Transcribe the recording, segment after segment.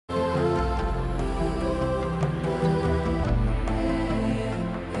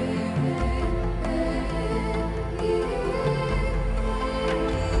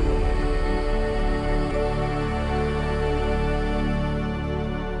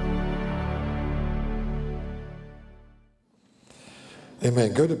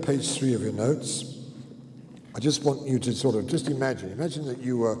Amen. Go to page 3 of your notes. I just want you to sort of just imagine that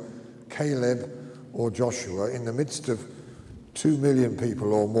you were Caleb or Joshua in the midst of 2 million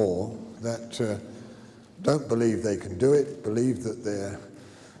people or more that don't believe they can do it, believe that they're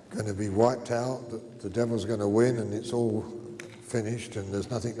going to be wiped out, that the devil's going to win and it's all finished and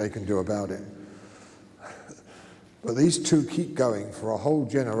there's nothing they can do about it. But these two keep going for a whole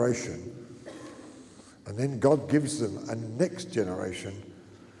generation, and then God gives them a next generation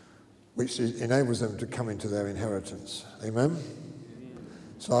which enables them to come into their inheritance. Amen?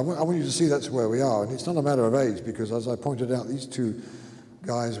 So I want you to see that's where we are. And it's not a matter of age, because as I pointed out, these two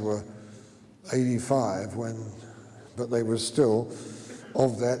guys were 85 but they were still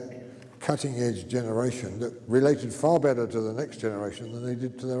of that cutting-edge generation that related far better to the next generation than they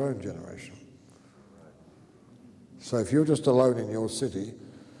did to their own generation. So if you're just alone in your city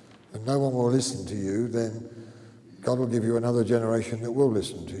and no one will listen to you, then God will give you another generation that will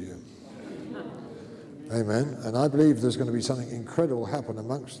listen to you. Amen. And I believe there's going to be something incredible happen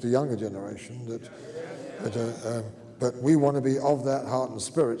amongst the younger generation but we want to be of that heart and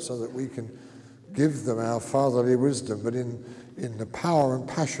spirit so that we can give them our fatherly wisdom, but in the power and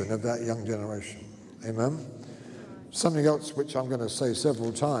passion of that young generation. Amen. Something else which I'm going to say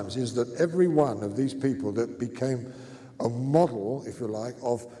several times is that every one of these people that became a model, if you like,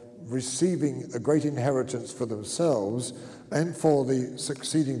 of receiving a great inheritance for themselves and for the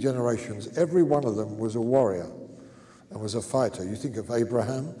succeeding generations, every one of them was a warrior and was a fighter. You think of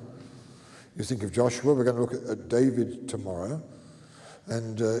Abraham, you think of Joshua. We're going to look at David tomorrow,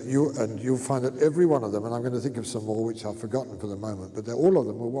 and you'll find that every one of them, and I'm going to think of some more which I've forgotten for the moment, but all of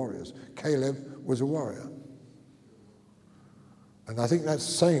them were warriors. Caleb was a warrior. And I think that's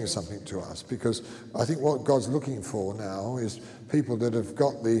saying something to us, because I think what God's looking for now is people that have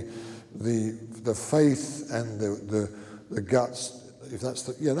got the faith and the guts, if that's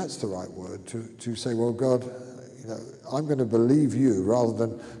the right word, to say, well, God, I'm going to believe you rather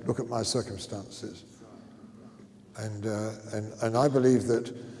than look at my circumstances. And I believe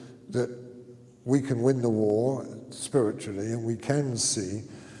that we can win the war spiritually, and we can see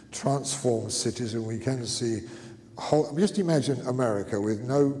transformed cities, and we can see just imagine America with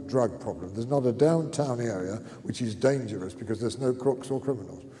no drug problem. There's not a downtown area which is dangerous because there's no crooks or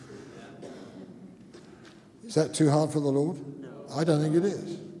criminals. Is that too hard for the Lord? No. I don't think it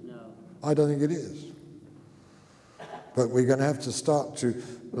is. No. I don't think it is. But we're going to have to start to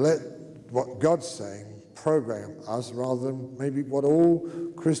let what God's saying program us rather than maybe what all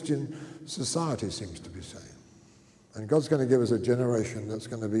Christian society seems to be saying. And God's going to give us a generation that's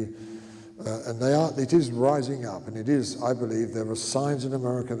going to be it is rising up, and it is, I believe, there are signs in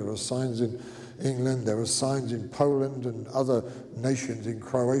America, there are signs in England, there are signs in Poland and other nations, in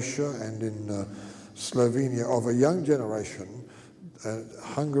Croatia and in Slovenia, of a young generation.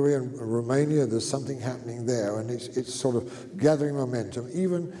 Hungary and Romania, there's something happening there, and it's sort of gathering momentum.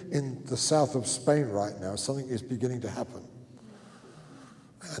 Even in the south of Spain right now, something is beginning to happen.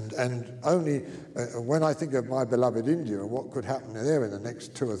 And only when I think of my beloved India and what could happen there in the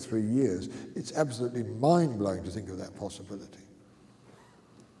next 2 or 3 years, it's absolutely mind-blowing to think of that possibility.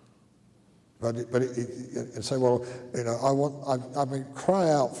 And say, well, I mean, cry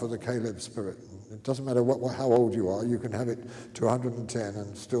out for the Caleb spirit. It doesn't matter how old you are, you can have it to 110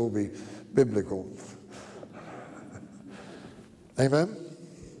 and still be biblical. Amen?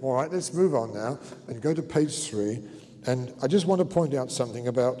 All right, let's move on now and go to page 3. And I just want to point out something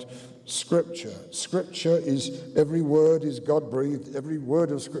about Scripture. Scripture is, every word is God-breathed, every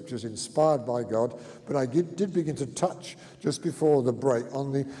word of Scripture is inspired by God, but I did begin to touch, just before the break,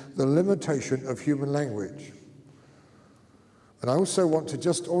 on the limitation of human language. And I also want to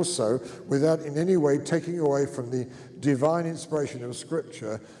without in any way taking away from the divine inspiration of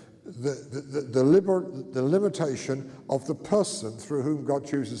Scripture, the limitation of the person through whom God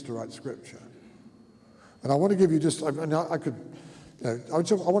chooses to write Scripture. And I want to give you I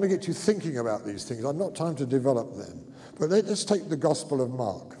want to get you thinking about these things. I've not time to develop them. But let's take the Gospel of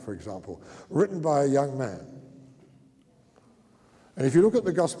Mark, for example, written by a young man. And if you look at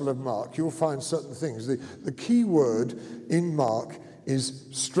the Gospel of Mark, you'll find certain things. The key word in Mark is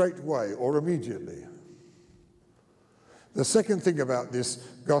straightway or immediately. The second thing about this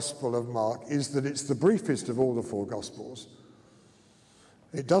Gospel of Mark is that it's the briefest of all the 4 Gospels.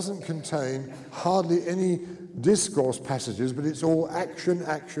 It doesn't contain hardly any discourse passages, but it's all action,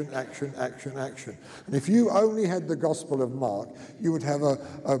 action, action, action, action. And if you only had the Gospel of Mark, you would have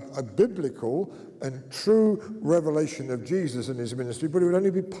a biblical and true revelation of Jesus and his ministry, but it would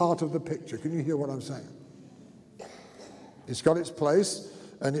only be part of the picture. Can you hear what I'm saying? It's got its place,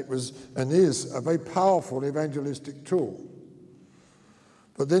 and it was and is a very powerful evangelistic tool.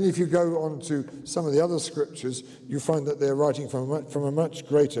 But then if you go on to some of the other scriptures, you find that they're writing from a much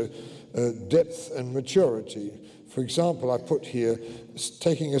greater depth and maturity. For example, I put here,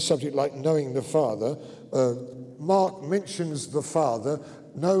 taking a subject like knowing the Father, Mark mentions the Father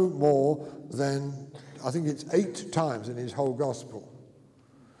no more than, I think it's 8 times in his whole gospel.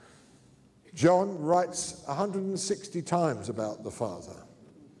 John writes 160 times about the Father.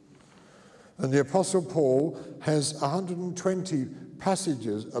 And the Apostle Paul has 120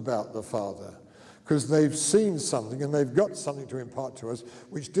 passages about the Father, because they've seen something and they've got something to impart to us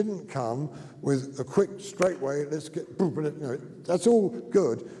which didn't come with a quick, straight way, let's get, boom, you know, that's all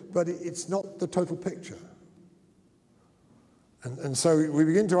good, but it's not the total picture. And so we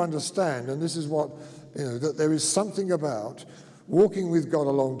begin to understand, and this is what, you know, that there is something about walking with God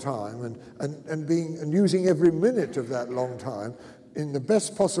a long time and using every minute of that long time in the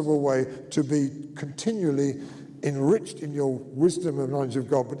best possible way to be continually enriched in your wisdom and knowledge of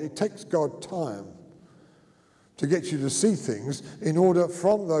God. But it takes God time to get you to see things in order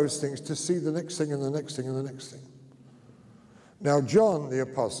from those things to see the next thing and the next thing and the next thing. Now, John the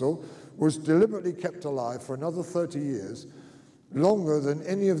Apostle was deliberately kept alive for another 30 years, longer than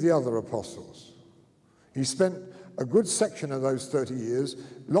any of the other apostles. He spent a good section of those 30 years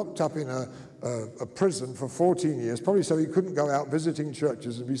locked up in a prison for 14 years, probably so he couldn't go out visiting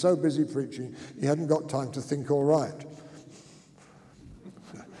churches and be so busy preaching he hadn't got time to think or write.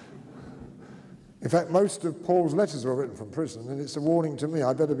 In fact, most of Paul's letters were written from prison, and it's a warning to me,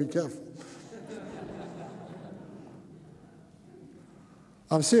 I better be careful.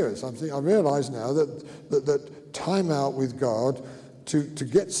 I'm serious. I realise now that time out with God to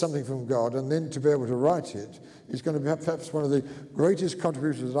get something from God and then to be able to write it is going to be perhaps one of the greatest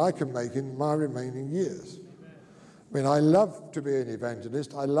contributions that I can make in my remaining years. I mean, I love to be an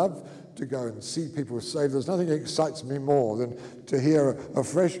evangelist. I love to go and see people saved. There's nothing that excites me more than to hear a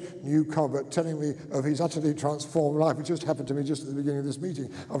fresh new convert telling me of his utterly transformed life, which just happened to me just at the beginning of this meeting.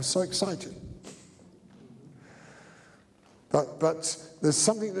 I was so excited. But there's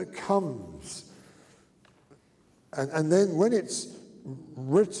something that comes. And then when it's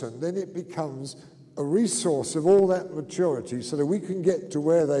written, then it becomes a resource of all that maturity so that we can get to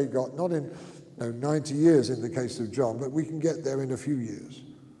where they got, not in 90 years in the case of John, but we can get there in a few years.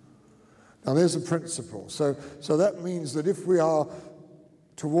 Now there's a principle. So that means that if we are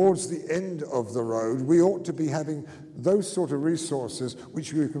towards the end of the road, we ought to be having those sort of resources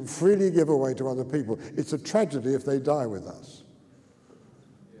which we can freely give away to other people. It's a tragedy if they die with us,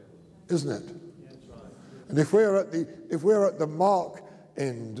 isn't it? And if we're at the mark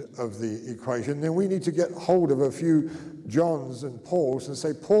end of the equation, then we need to get hold of a few Johns and Pauls and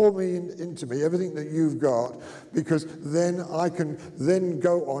say, pour me into me everything that you've got, because then I can then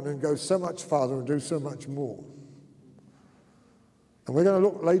go on and go so much farther and do so much more. And we're going to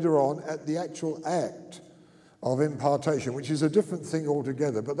look later on at the actual act of impartation, which is a different thing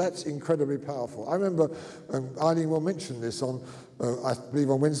altogether, but that's incredibly powerful. I remember, Eileen will mention this on, I believe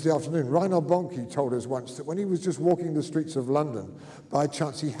on Wednesday afternoon, Reinhard Bonnke told us once that when he was just walking the streets of London, by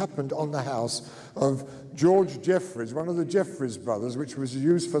chance he happened on the house of George Jeffreys, one of the Jeffreys brothers, which was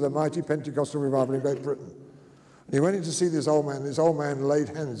used for the mighty Pentecostal revival in Great Britain. And he went in to see this old man laid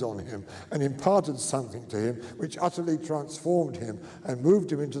hands on him and imparted something to him which utterly transformed him and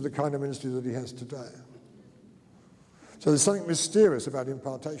moved him into the kind of ministry that he has today. So there's something mysterious about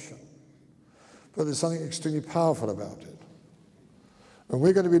impartation, but there's something extremely powerful about it. And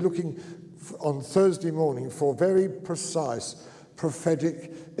we're going to be looking on Thursday morning for very precise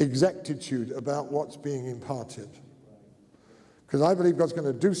prophetic exactitude about what's being imparted. Because I believe God's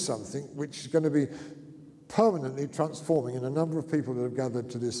going to do something which is going to be permanently transforming in a number of people that have gathered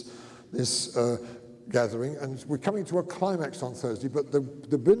to this gathering, and we're coming to a climax on Thursday, but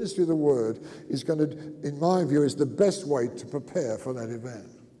the ministry of the word is going to, in my view, is the best way to prepare for that event.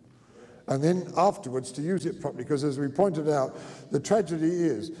 And then afterwards to use it properly, because as we pointed out, the tragedy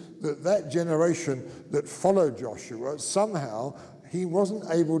is that generation that followed Joshua, somehow he wasn't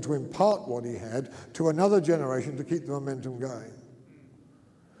able to impart what he had to another generation to keep the momentum going.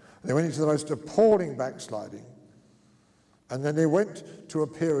 They went into the most appalling backsliding. And then they went to a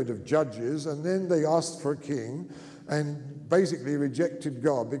period of judges, and then they asked for a king and basically rejected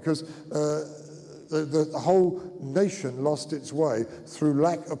God because the whole nation lost its way through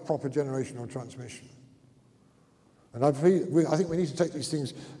lack of proper generational transmission. And I think we need to take these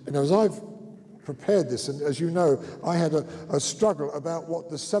things, as I've prepared this, and as you know, I had a struggle about what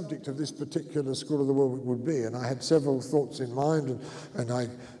the subject of this particular School of the World would be, and I had several thoughts in mind, and I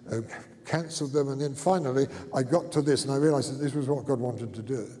cancelled them, and then finally I got to this, and I realized that this was what God wanted to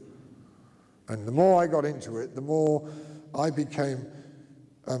do. And the more I got into it, the more I became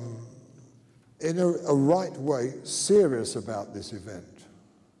in a right way, serious about this event.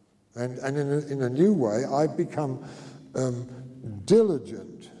 And in a new way, I've become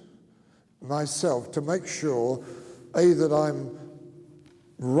diligent myself to make sure, A, that I'm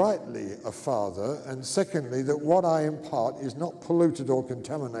rightly a father, and secondly, that what I impart is not polluted or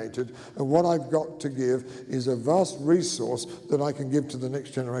contaminated, and what I've got to give is a vast resource that I can give to the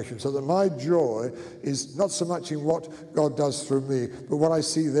next generation, so that my joy is not so much in what God does through me, but what I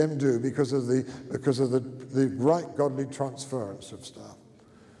see them do because of the right godly transference of stuff.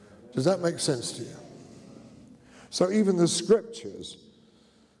 Does that make sense to you? So even the scriptures,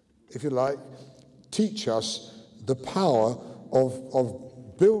 if you like, teach us the power of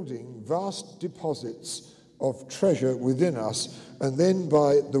building vast deposits of treasure within us, and then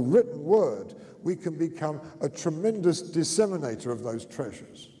by the written word we can become a tremendous disseminator of those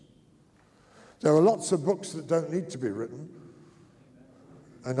treasures. There are lots of books that don't need to be written,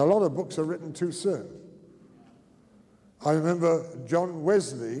 and a lot of books are written too soon. I remember John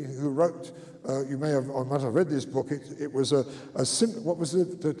Wesley, who wrote, you may have or might have read this book, it was what was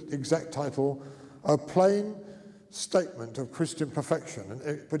the exact title? A Plain Statement of Christian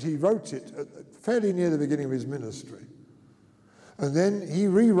Perfection. But he wrote it fairly near the beginning of his ministry. And then he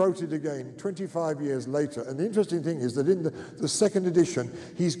rewrote it again 25 years later. And the interesting thing is that in the second edition,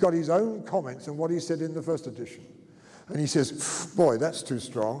 he's got his own comments on what he said in the first edition. And he says, boy, that's too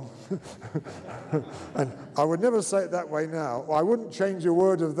strong. And I would never say it that way now. I wouldn't change a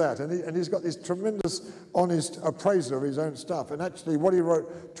word of that. And he's got this tremendous, honest appraisal of his own stuff. And actually, what he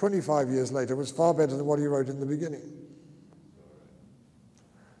wrote 25 years later was far better than what he wrote in the beginning.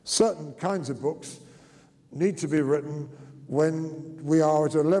 Certain kinds of books need to be written when we are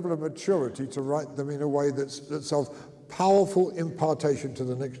at a level of maturity to write them in a way that's of powerful impartation to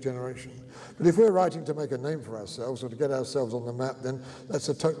the next generation. But if we're writing to make a name for ourselves or to get ourselves on the map, then that's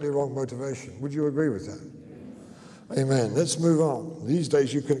a totally wrong motivation. Would you agree with that? Amen. Let's move on. These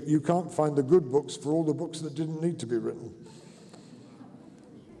days you can't find the good books for all the books that didn't need to be written.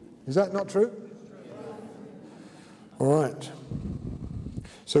 Is that not true? All right.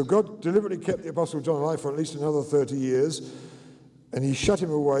 So God deliberately kept the Apostle John alive for at least another 30 years, and he shut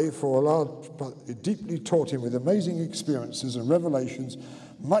him away for a large part. He deeply taught him with amazing experiences and revelations,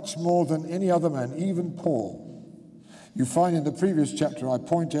 much more than any other man, even Paul. You find in the previous chapter, I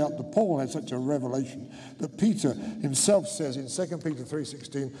point out that Paul had such a revelation that Peter himself says in 2 Peter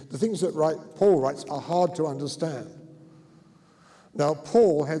 3:16, the things that Paul writes are hard to understand. Now,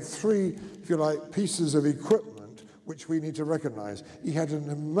 Paul had three, if you like, pieces of equipment which we need to recognize. He had an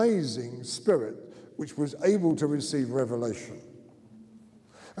amazing spirit which was able to receive revelation.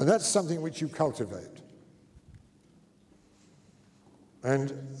 And that's something which you cultivate.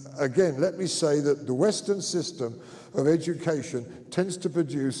 And again, let me say that the Western system of education tends to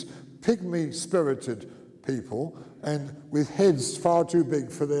produce pygmy-spirited people and with heads far too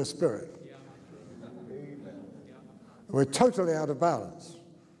big for their spirit. We're totally out of balance.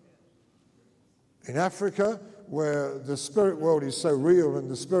 In Africa, where the spirit world is so real and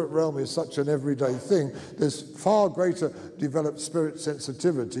the spirit realm is such an everyday thing, there's far greater developed spirit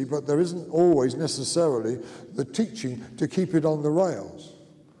sensitivity, but there isn't always necessarily the teaching to keep it on the rails.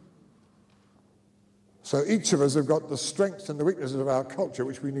 So each of us have got the strengths and the weaknesses of our culture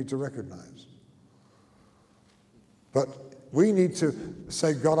which we need to recognize. But we need to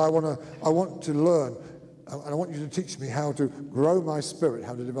say, God, I want to learn, and I want you to teach me how to grow my spirit,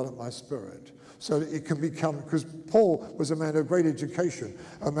 how to develop my spirit, so that it can become, because Paul was a man of great education,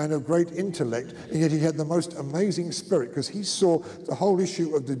 a man of great intellect, and yet he had the most amazing spirit, because he saw the whole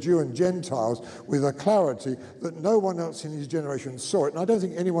issue of the Jew and Gentiles with a clarity that no one else in his generation saw it, and I don't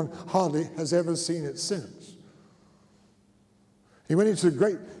think anyone hardly has ever seen it since. He went into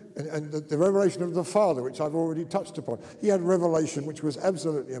the revelation of the Father, which I've already touched upon. He had revelation which was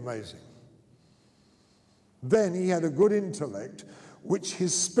absolutely amazing. Then he had a good intellect, which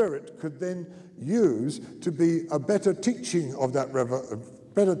his spirit could then use to be a better teaching of that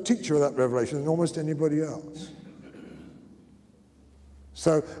better teacher of that revelation than almost anybody else.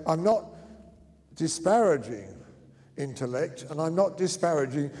 So I'm not disparaging intellect, and I'm not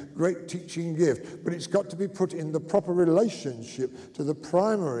disparaging great teaching gift, but it's got to be put in the proper relationship to the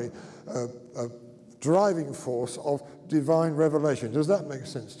primary driving force of divine revelation. Does that make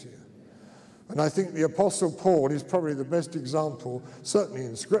sense to you? And I think the Apostle Paul is probably the best example, certainly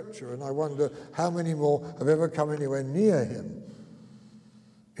in Scripture, and I wonder how many more have ever come anywhere near him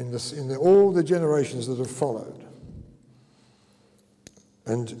in all the generations that have followed.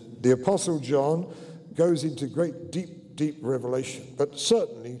 And the Apostle John goes into great, deep revelation, but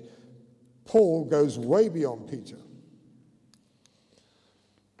certainly Paul goes way beyond Peter.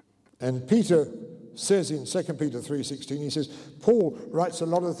 And Peter says in 2 Peter 3:16, he says, Paul writes a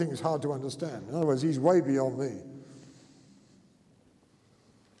lot of things hard to understand. In other words, he's way beyond me.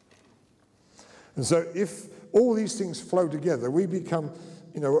 And so if all these things flow together, we become,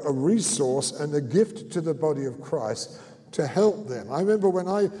 a resource and a gift to the body of Christ to help them. I remember when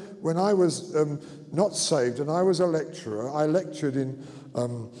I was not saved and I was a lecturer, I lectured in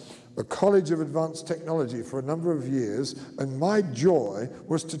a college of advanced technology for a number of years, and my joy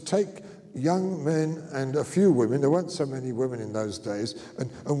was to take young men and a few women, there weren't so many women in those days,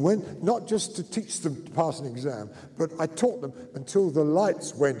 and went not just to teach them to pass an exam, but I taught them until the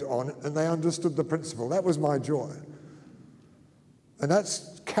lights went on and they understood the principle. That was my joy. And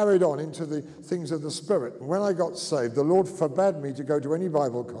that's carried on into the things of the Spirit. And when I got saved, the Lord forbade me to go to any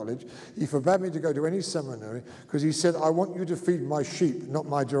Bible college. He forbade me to go to any seminary, because he said, I want you to feed my sheep, not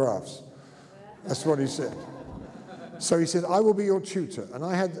my giraffes. That's what he said. So he said, I will be your tutor. And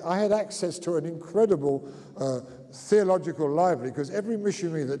I had access to an incredible theological library, because every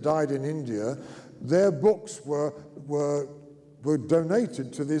missionary that died in India, their books were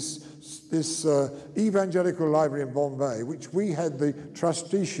donated to this evangelical library in Bombay, which we had the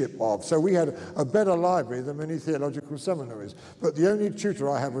trusteeship of. So we had a better library than many theological seminaries. But the only tutor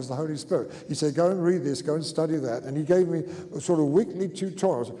I had was the Holy Spirit. He said, go and read this, go and study that. And he gave me sort of weekly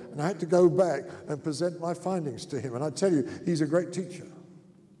tutorials, and I had to go back and present my findings to him. And I tell you, he's a great teacher.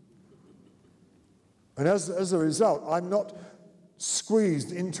 And as a result, I'm not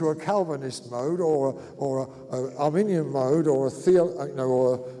squeezed into a Calvinist mode or a Arminian mode or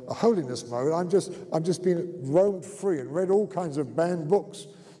a holiness mode. I'm just being roamed free and read all kinds of banned books.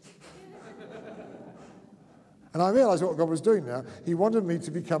 And I realized what God was doing now. He wanted me to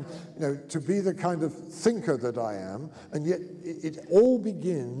become, to be the kind of thinker that I am, and yet it all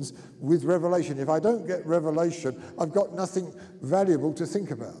begins with revelation. If I don't get revelation, I've got nothing valuable to think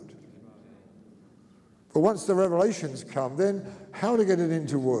about. But once the revelations come, then how to get it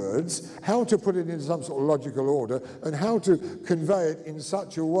into words, how to put it into some sort of logical order, and how to convey it in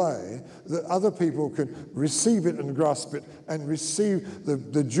such a way that other people can receive it and grasp it and receive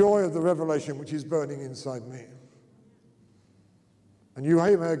the joy of the revelation which is burning inside me. And you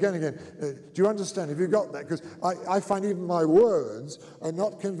hear me again and again. Do you understand? Have you got that? Because I find even my words are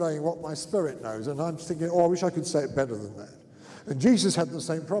not conveying what my spirit knows. And I'm thinking, I wish I could say it better than that. And Jesus had the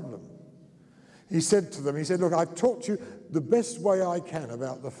same problem. He said to them, look, I've taught you the best way I can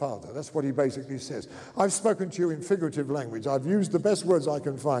about the Father. That's what he basically says. I've spoken to you in figurative language. I've used the best words I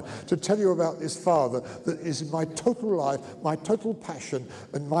can find to tell you about this Father that is my total life, my total passion,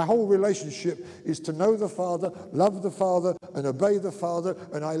 and my whole relationship is to know the Father, love the Father, and obey the Father,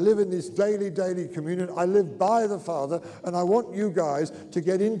 and I live in this daily communion. I live by the Father, and I want you guys to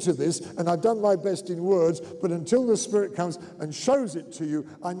get into this, and I've done my best in words, but until the Spirit comes and shows it to you,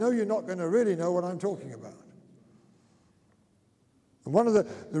 I know you're not going to really know what I'm talking about. And one of the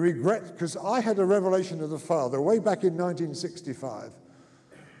regrets, because I had a revelation of the Father way back in 1965,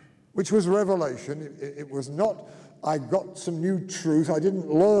 which was a revelation. It was not, I got some new truth. I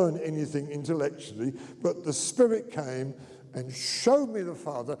didn't learn anything intellectually, but the Spirit came and showed me the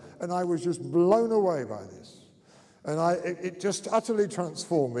Father, and I was just blown away by this. And it just utterly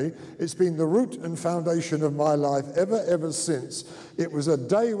transformed me. It's been the root and foundation of my life ever since. It was a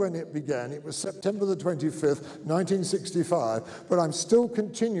day when it began. It was September the 25th, 1965. But I'm still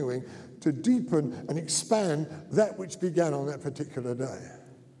continuing to deepen and expand that which began on that particular day.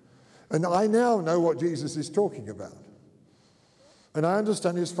 And I now know what Jesus is talking about. And I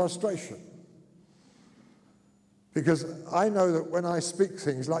understand his frustration. Because I know that when I speak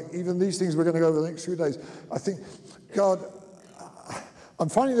things, like even these things we're going to go over the next few days, I think, God, I'm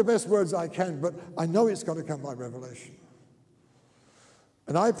finding the best words I can, but I know it's got to come by revelation.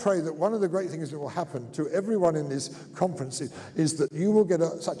 And I pray that one of the great things that will happen to everyone in this conference is that you will get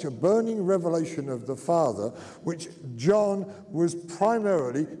such a burning revelation of the Father, which John was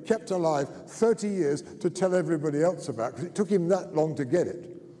primarily kept alive 30 years to tell everybody else about, because it took him that long to get it.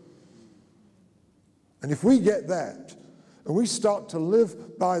 And if we get that, and we start to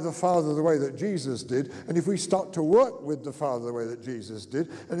live by the Father the way that Jesus did, and if we start to work with the Father the way that Jesus did,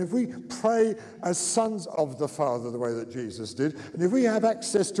 and if we pray as sons of the Father the way that Jesus did, and if we have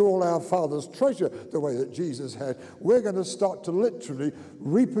access to all our Father's treasure the way that Jesus had, we're going to start to literally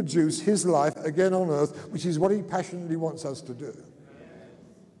reproduce his life again on earth, which is what he passionately wants us to do.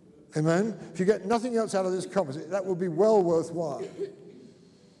 Amen? If you get nothing else out of this conference, that will be well worthwhile.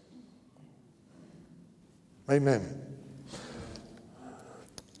 Amen.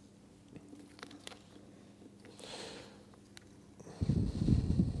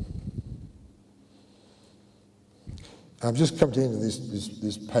 I've just come to the end of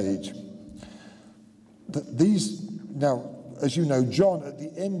this page. Now, as you know, John, at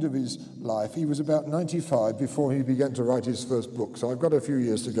the end of his life, he was about 95 before he began to write his first book. So I've got a few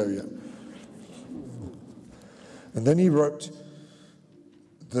years to go yet. And then he wrote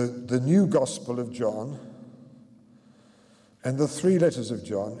the new Gospel of John and the 3 letters of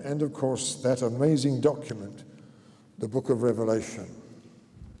John, and of course that amazing document, the book of Revelation.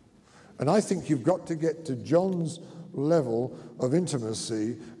 And I think you've got to get to John's level of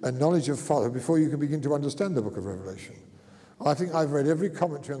intimacy and knowledge of Father before you can begin to understand the book of Revelation. I think I've read every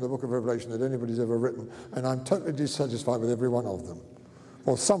commentary on the book of Revelation that anybody's ever written, and I'm totally dissatisfied with every one of them,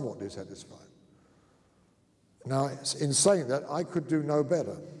 or somewhat dissatisfied. Now, in saying that, I could do no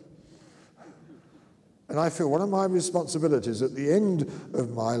better. And I feel one of my responsibilities at the end of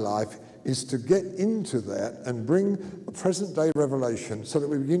my life is to get into that and bring a present-day revelation so that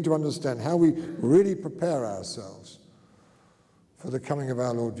we begin to understand how we really prepare ourselves for the coming of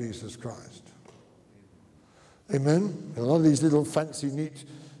our Lord Jesus Christ. Amen? A lot of these little fancy, neat,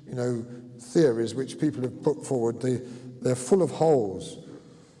 theories which people have put forward, they're full of holes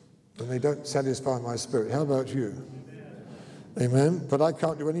and they don't satisfy my spirit. How about you? Amen? But I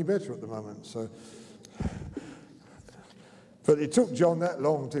can't do any better at the moment, so... But it took John that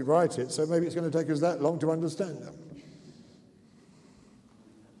long to write it, so maybe it's going to take us that long to understand them.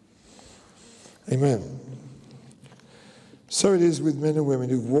 Amen. So it is with men and women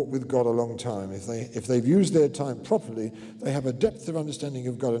who've walked with God a long time. If they've used their time properly, they have a depth of understanding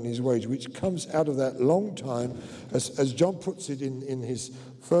of God and his ways, which comes out of that long time, as John puts it in his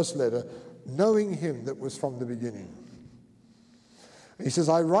first letter, knowing him that was from the beginning. He says,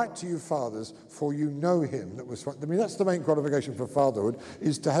 I write to you, fathers, for you know him that was from... I mean, that's the main qualification for fatherhood,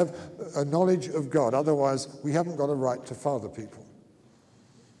 is to have a knowledge of God. Otherwise, we haven't got a right to father people.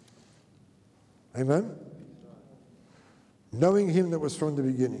 Amen? Knowing him that was from the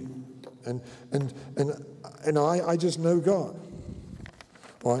beginning. And I just know God.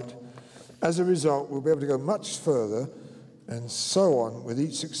 Right? As a result, we'll be able to go much further and so on with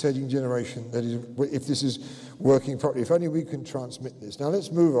each succeeding generation, that is, if this is working properly. If only we can transmit this. Now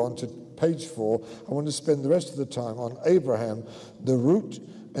let's move on to page 4. I want to spend the rest of the time on Abraham, the root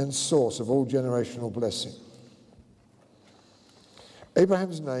and source of all generational blessing.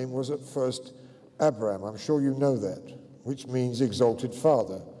 Abraham's name was at first Abram. I'm sure you know that, which means exalted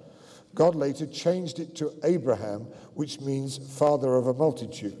father. God later changed it to Abraham, which means father of a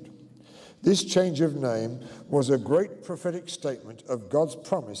multitude. This change of name was a great prophetic statement of God's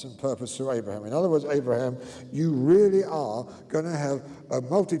promise and purpose to Abraham. In other words, Abraham, you really are going to have a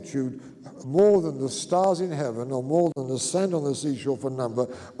multitude more than the stars in heaven or more than the sand on the seashore for number.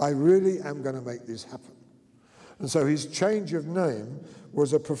 I really am going to make this happen. And so his change of name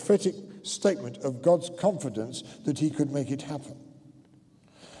was a prophetic statement of God's confidence that he could make it happen.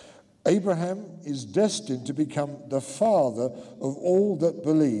 Abraham is destined to become the father of all that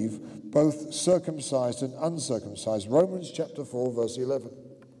believe, both circumcised and uncircumcised. Romans chapter 4, verse 11.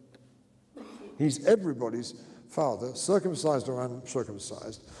 He's everybody's father, circumcised or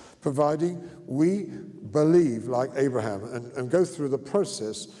uncircumcised, providing we believe like Abraham and go through the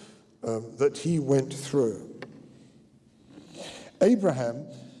process that he went through.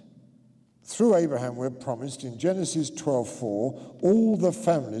 Through Abraham, we're promised in Genesis 12:4, all the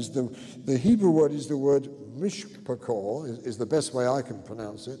families, the Hebrew word is the word mishpachor, is the best way I can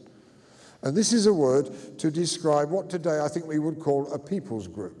pronounce it. And this is a word to describe what today I think we would call a people's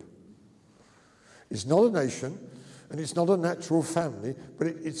group. It's not a nation, and it's not a natural family, but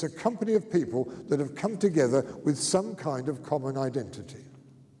it's a company of people that have come together with some kind of common identity.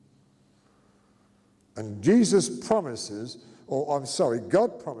 And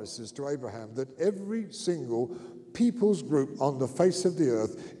God promises to Abraham that every single people's group on the face of the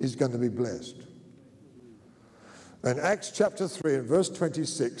earth is going to be blessed. And Acts chapter 3 and verse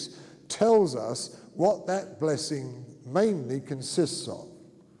 26 tells us what that blessing mainly consists of.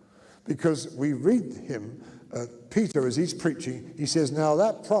 Because we read him, Peter, as he's preaching, he says, now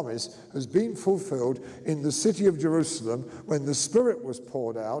that promise has been fulfilled in the city of Jerusalem when the Spirit was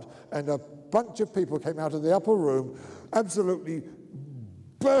poured out and a bunch of people came out of the upper room absolutely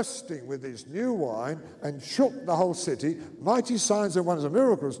bursting with this new wine and shook the whole city. Mighty signs and wonders and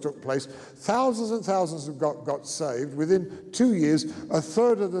miracles took place. Thousands and thousands got saved. Within 2 years, a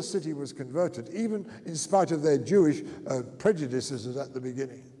third of the city was converted, even in spite of their Jewish prejudices at the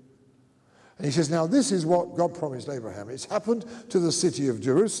beginning. And he says, now this is what God promised Abraham. It's happened to the city of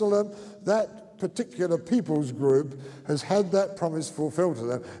Jerusalem. That particular people's group has had that promise fulfilled to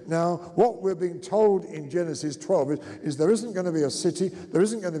them. Now, what we're being told in Genesis 12 is there isn't going to be a city, there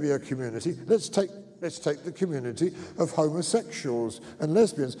isn't going to be a community. Let's take let's take the community of homosexuals and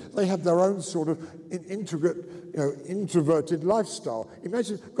lesbians. They have their own sort of introverted lifestyle.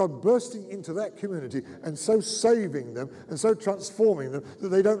 Imagine God bursting into that community and so saving them and so transforming them that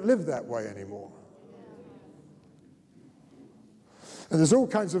they don't live that way anymore. And there's all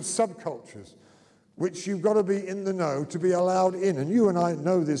kinds of subcultures which you've got to be in the know to be allowed in. And you and I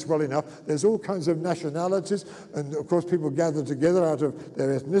know this well enough. There's all kinds of nationalities, and of course people gather together out of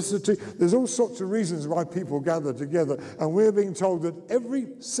their ethnicity. There's all sorts of reasons why people gather together, and we're being told that every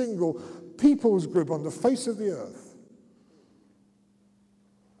single people's group on the face of the earth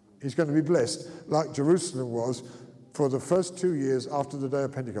is going to be blessed like Jerusalem was for the first 2 years after the day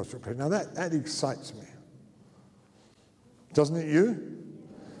of Pentecost took place. Now that excites me. Doesn't it you?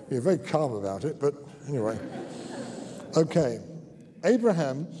 You're very calm about it, but anyway. Okay.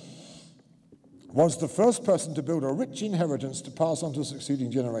 Abraham was the first person to build a rich inheritance to pass on to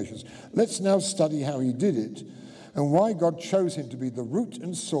succeeding generations. Let's now study how he did it and why God chose him to be the root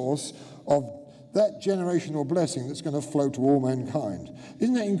and source of that generational blessing that's going to flow to all mankind.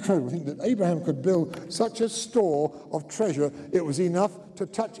 Isn't that incredible? I think that Abraham could build such a store of treasure, it was enough to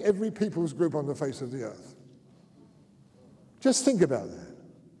touch every people's group on the face of the earth. Just think about that.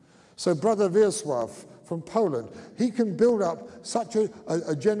 So Brother Wiesław from Poland, he can build up such a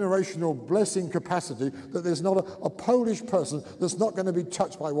generational blessing capacity that there's not a Polish person that's not going to be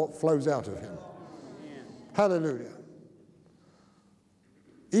touched by what flows out of him. Amen. Hallelujah.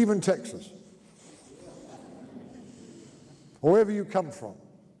 Even Texas. Wherever you come from.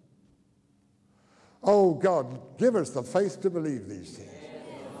 Oh God, give us the faith to believe these things.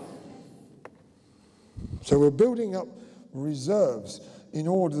 So we're building up reserves in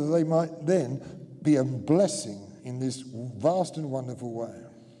order that they might then be a blessing in this vast and wonderful way.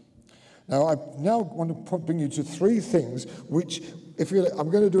 Now, I want to bring you to three things which, I'm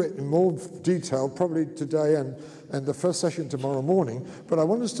going to do it in more detail probably today and the first session tomorrow morning, but I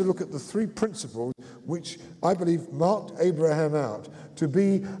want us to look at the three principles which I believe marked Abraham out to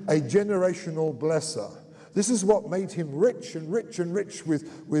be a generational blesser. This is what made him rich and rich and rich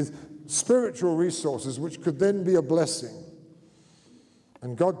with spiritual resources which could then be a blessing.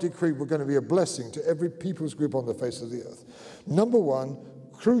 And God decreed we're going to be a blessing to every people's group on the face of the earth. Number one,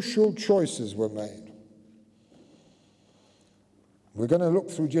 crucial choices were made. We're going to look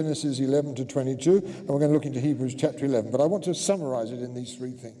through Genesis 11 to 22, and we're going to look into Hebrews chapter 11. But I want to summarize it in these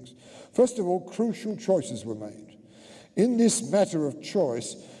three things. First of all, crucial choices were made. In this matter of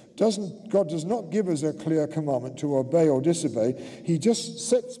choice, God does not give us a clear commandment to obey or disobey. He just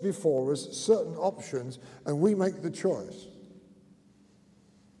sets before us certain options, and we make the choice.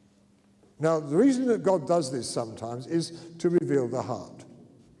 Now, the reason that God does this sometimes is to reveal the heart.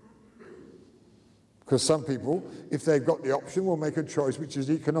 Because some people, if they've got the option, will make a choice which is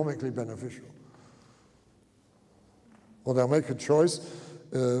economically beneficial. Or they'll make a choice,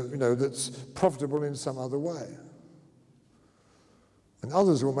 that's profitable in some other way. And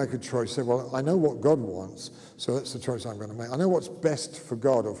others will make a choice, say, well, I know what God wants, so that's the choice I'm going to make. I know what's best for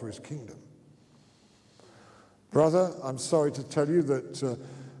God or for his kingdom. Brother, I'm sorry to tell you that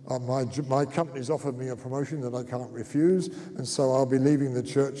my company's offered me a promotion that I can't refuse, and so I'll be leaving the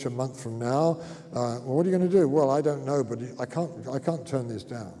church a month from now. Well, what are you going to do? Well, I don't know, but I can't turn this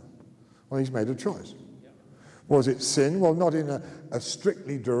down. Well, he's made a choice. Was it sin? Well, not in a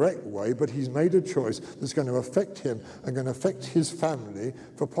strictly direct way, but he's made a choice that's going to affect him and going to affect his family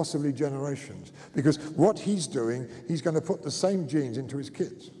for possibly generations. Because what he's doing, he's going to put the same genes into his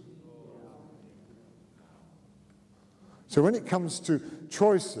kids. So when it comes to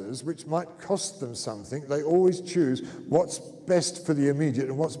choices which might cost them something, they always choose what's best for the immediate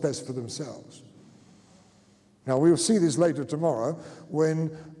and what's best for themselves. Now, we'll see this later tomorrow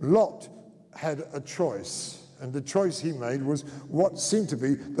when Lot had a choice, and the choice he made was what seemed to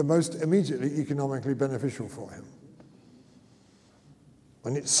be the most immediately economically beneficial for him.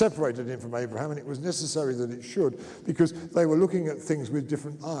 And it separated him from Abraham, and it was necessary that it should, because they were looking at things with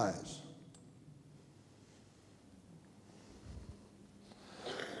different eyes.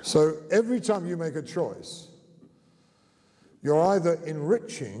 So every time you make a choice, you're either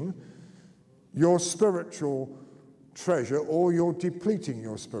enriching your spiritual treasure or you're depleting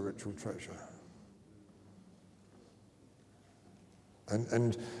your spiritual treasure.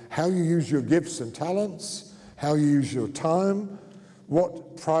 And how you use your gifts and talents, how you use your time,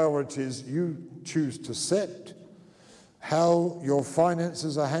 what priorities you choose to set, how your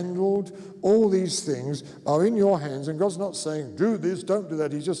finances are handled, all these things are in your hands, and God's not saying, do this, don't do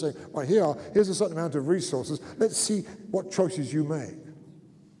that. He's just saying, right, here's a certain amount of resources. Let's see what choices you make.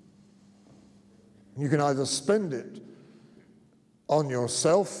 You can either spend it on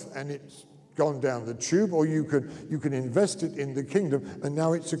yourself, and gone down the tube, or you can invest it in the kingdom, and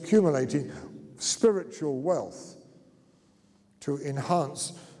now it's accumulating spiritual wealth to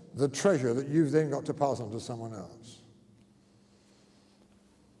enhance the treasure that you've then got to pass on to someone else.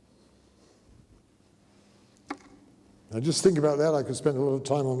 Now just think about that. I could spend a lot of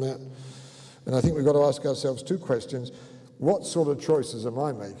time on that. And I think we've got to ask ourselves two questions. What sort of choices am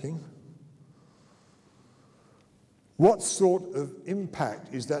I making? What sort of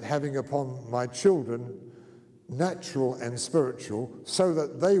impact is that having upon my children, natural and spiritual, so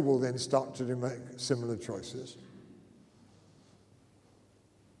that they will then start to make similar choices?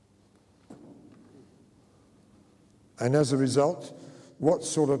 And as a result, what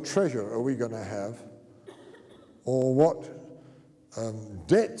sort of treasure are we going to have, or what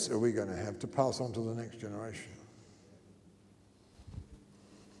debts are we going to have to pass on to the next generation?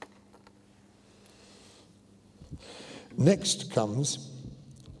 Next comes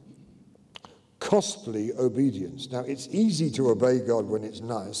costly obedience. Now, it's easy to obey God when it's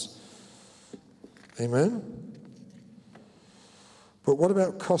nice. Amen? But what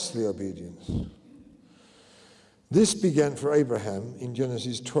about costly obedience? This began for Abraham in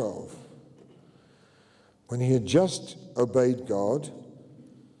Genesis 12, when he had just obeyed God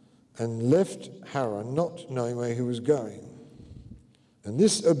and left Haran, not knowing where he was going. And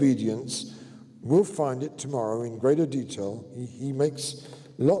this obedience, we'll find it tomorrow in greater detail. He makes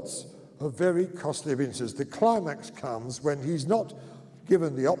lots of very costly obediences. The climax comes when he's not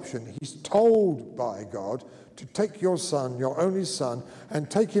given the option. He's told by God to take your son, your only son,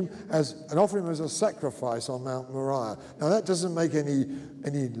 and take him and offer him as a sacrifice on Mount Moriah. Now that doesn't make any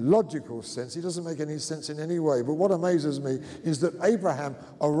logical sense. It doesn't make any sense in any way. But what amazes me is that Abraham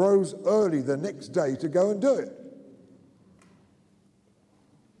arose early the next day to go and do it.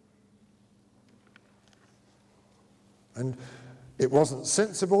 And it wasn't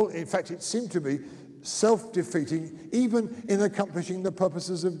sensible. In fact, it seemed to be self-defeating, even in accomplishing the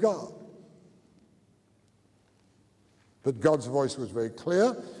purposes of God. But God's voice was very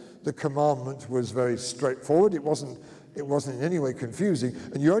clear. The commandment was very straightforward. It wasn't in any way confusing.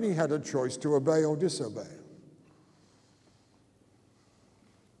 And you only had a choice to obey or disobey.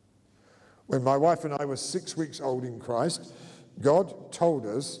 When my wife and I were 6 weeks old in Christ, God told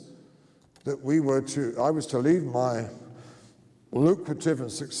us that I was to leave my lucrative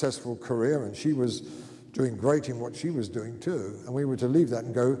and successful career, and she was doing great in what she was doing too, and we were to leave that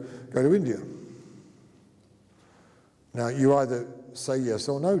and go to India. Now, you either say yes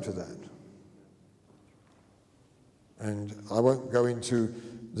or no to that. And I won't go into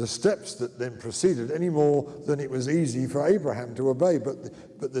the steps that then proceeded any more than it was easy for Abraham to obey, but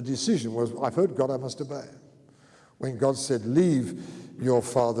the decision was, I've heard God, I must obey. When God said, leave your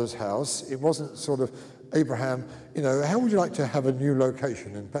father's house, it wasn't sort of, Abraham, how would you like to have a new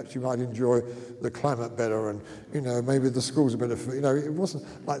location? And perhaps you might enjoy the climate better, and, maybe the schools are better for, it wasn't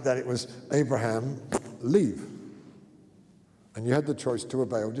like that. It was, Abraham, leave. And you had the choice to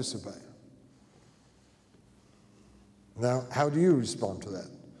obey or disobey. Now, how do you respond to that?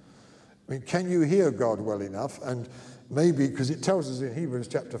 I mean, can you hear God well enough? And maybe, because it tells us in Hebrews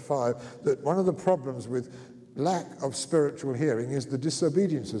chapter 5 that one of the problems with lack of spiritual hearing is the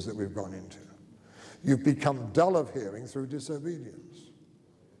disobediences that we've gone into. You've become dull of hearing through disobedience.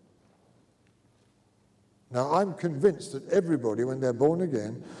 Now, I'm convinced that everybody, when they're born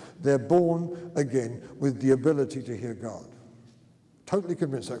again with the ability to hear God. Totally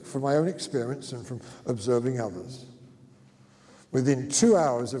convinced that from my own experience and from observing others. Within 2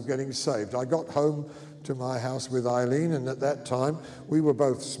 hours of getting saved, I got home to my house with Eileen, and at that time, we were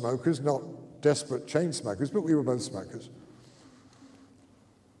both smokers, not desperate chain smokers, but we were both smokers.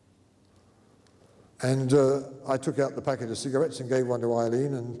 And I took out the packet of cigarettes and gave one to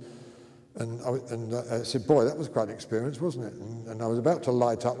Eileen, and I said, boy, that was quite an experience, wasn't it? And I was about to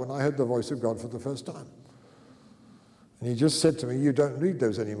light up when I heard the voice of God for the first time. And he just said to me, you don't need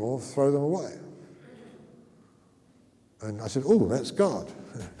those anymore, throw them away. And I said, oh, that's God.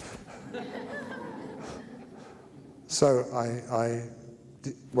 So I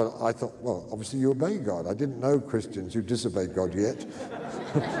thought, well, obviously you obey God. I didn't know Christians who disobeyed God yet.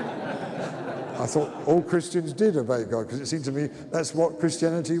 I thought all Christians did obey God, because it seemed to me that's what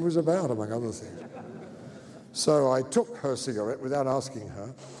Christianity was about, among other things. So I took her cigarette without asking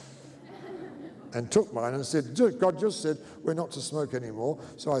her, and took mine and said, God just said we're not to smoke anymore.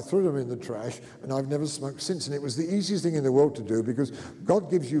 So I threw them in the trash, and I've never smoked since. And it was the easiest thing in the world to do, because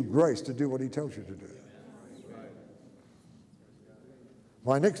God gives you grace to do what he tells you to do.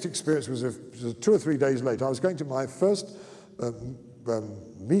 My next experience was 2 or 3 days later. I was going to my first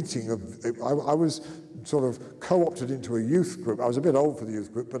meeting I was sort of co-opted into a youth group. I was a bit old for the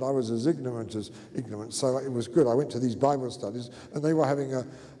youth group, but I was as ignorant, so it was good. I went to these Bible studies, and they were having a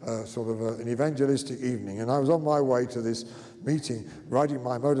sort of an evangelistic evening, and I was on my way to this meeting, riding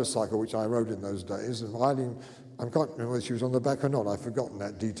my motorcycle, which I rode in those days, and Eileen, I can't remember whether she was on the back or not, I've forgotten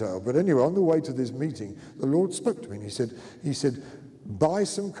that detail, but anyway, on the way to this meeting, the Lord spoke to me, and he said, buy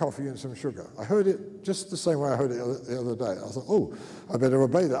some coffee and some sugar. I heard it just the same way I heard it the other day. I thought, oh, I better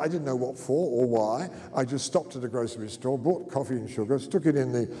obey that. I didn't know what for or why. I just stopped at a grocery store, bought coffee and sugar, stuck it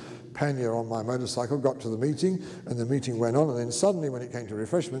in the pannier on my motorcycle, got to the meeting, and the meeting went on, and then suddenly when it came to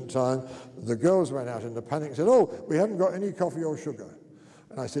refreshment time, the girls ran out in a panic and said, oh, we haven't got any coffee or sugar.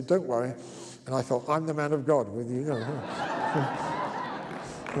 And I said, don't worry. And I thought, I'm the man of God with you.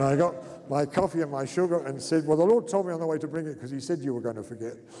 And I got my coffee and my sugar and said, well, the Lord told me on the way to bring it because he said you were going to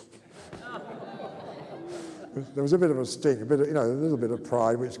forget. There was a bit of a sting, a bit of, a little bit of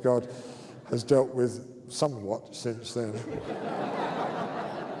pride, which God has dealt with somewhat since then.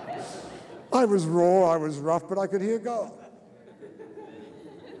 I was raw, I was rough, but I could hear God.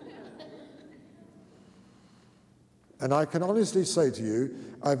 And I can honestly say to you,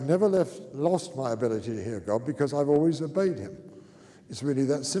 I've never lost my ability to hear God because I've always obeyed him. It's really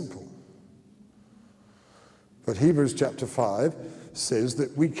that simple. But Hebrews chapter 5 says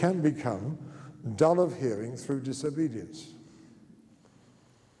that we can become dull of hearing through disobedience.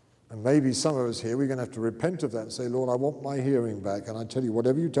 And maybe some of us here, we're going to have to repent of that and say, Lord, I want my hearing back, and I tell you,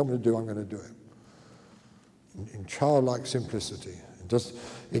 whatever you tell me to do, I'm going to do it. In childlike simplicity.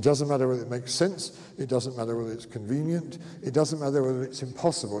 It doesn't matter whether it makes sense, it doesn't matter whether it's convenient, it doesn't matter whether it's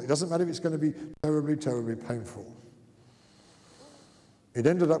impossible, it doesn't matter if it's going to be terribly, terribly painful. It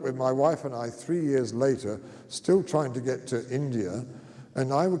ended up with my wife and I 3 years later still trying to get to India,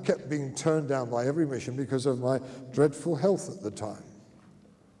 and I kept being turned down by every mission because of my dreadful health at the time.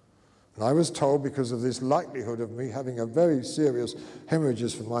 And I was told, because of this likelihood of me having a very serious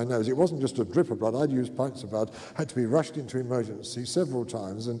hemorrhages from my nose, it wasn't just a drip of blood, I'd used pints of blood, had to be rushed into emergency several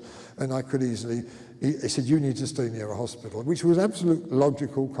times, and I could easily, he said, you need to stay near a hospital, which was absolute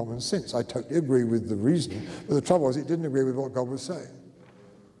logical common sense. I totally agree with the reason, but the trouble was it didn't agree with what God was saying.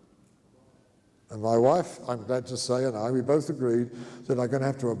 And my wife, I'm glad to say, and we both agreed that I'm going to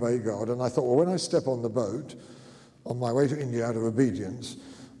have to obey God. And I thought, well, when I step on the boat, on my way to India out of obedience,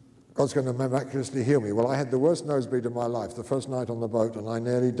 God's going to miraculously heal me. Well, I had the worst nosebleed of my life the first night on the boat, and I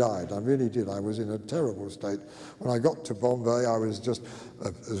nearly died. I really did. I was in a terrible state. When I got to Bombay, I was just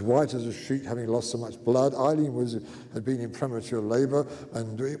as white as a sheet, having lost so much blood. Eileen had been in premature labor,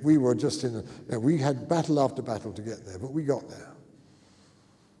 and we were just we had battle after battle to get there, but we got there.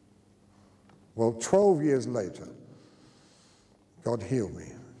 Well, 12 years later, God healed me.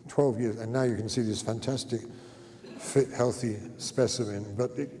 12 years, and now you can see this fantastic, fit, healthy specimen,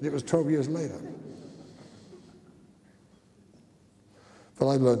 but it was 12 years later. But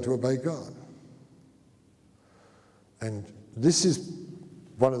I learned to obey God. And this is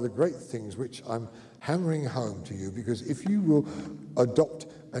one of the great things which I'm hammering home to you, because if you will adopt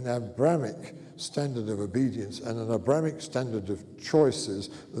an Abrahamic standard of obedience and an Abrahamic standard of choices,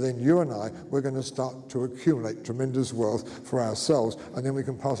 then you and we're going to start to accumulate tremendous wealth for ourselves, and then we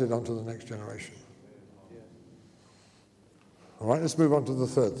can pass it on to the next generation. All right, let's move on to the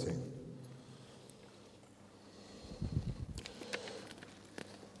third thing.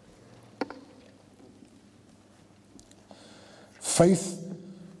 Faith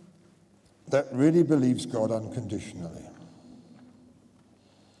that really believes God unconditionally.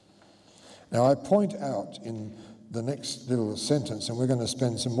 Now, I point out in the next little sentence, and we're going to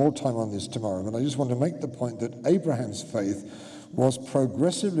spend some more time on this tomorrow, but I just want to make the point that Abraham's faith was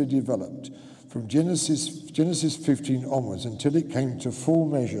progressively developed from Genesis 15 onwards until it came to full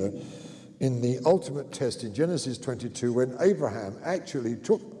measure in the ultimate test in Genesis 22, when Abraham actually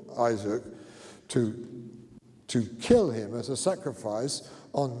took Isaac to kill him as a sacrifice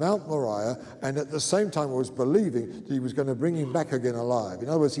on Mount Moriah, and at the same time was believing that he was going to bring him back again alive. In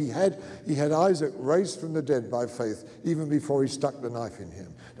other words, he had Isaac raised from the dead by faith even before he stuck the knife in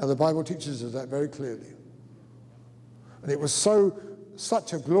him. Now the Bible teaches us that very clearly. And it was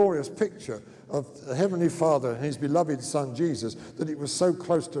such a glorious picture of the Heavenly Father and his beloved Son Jesus that it was so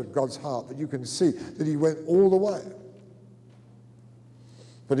close to God's heart that you can see that he went all the way.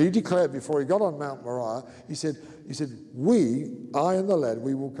 But he declared before he got on Mount Moriah, he said, I and the lad,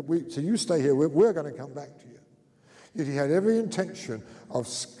 so you stay here, we're going to come back to you. Yet he had every intention of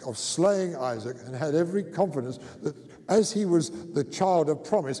slaying Isaac, and had every confidence that as he was the child of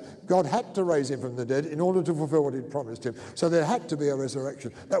promise, God had to raise him from the dead in order to fulfill what he'd promised him. So there had to be a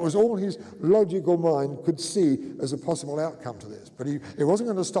resurrection. That was all his logical mind could see as a possible outcome to this. But it wasn't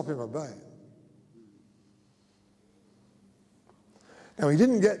going to stop him obeying. Now, he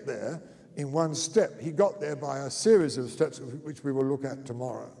didn't get there in one step. He got there by a series of steps, which we will look at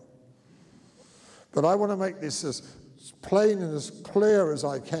tomorrow. But I want to make this as plain and as clear as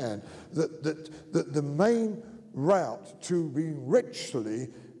I can, that the main route to being richly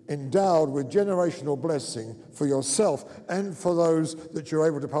endowed with generational blessing for yourself and for those that you're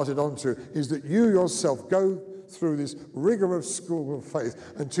able to pass it on to is that you yourself go through this rigorous school of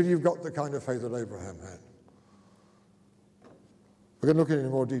faith until you've got the kind of faith that Abraham had. We're going to look at it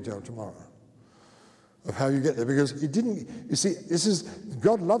in more detail tomorrow of how you get there, because he didn't, you see,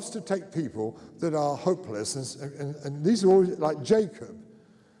 God loves to take people that are hopeless, and these are all like Jacob.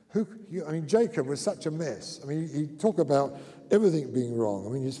 Jacob was such a mess. He talked about everything being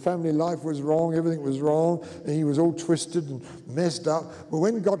wrong. His family life was wrong, everything was wrong, and he was all twisted and messed up. But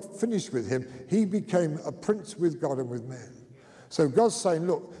when God finished with him, he became a prince with God and with men. So God's saying,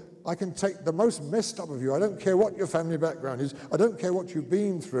 look, I can take the most messed up of you. I don't care what your family background is. I don't care what you've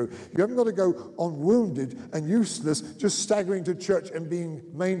been through. You haven't got to go on wounded and useless, just staggering to church and being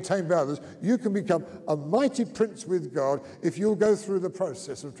maintained by others. You can become a mighty prince with God if you'll go through the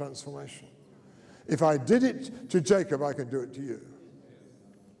process of transformation. If I did it to Jacob, I can do it to you.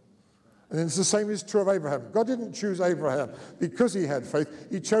 And then it's the same is true of Abraham. God didn't choose Abraham because he had faith.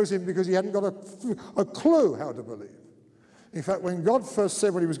 He chose him because he hadn't got a clue how to believe. In fact, when God first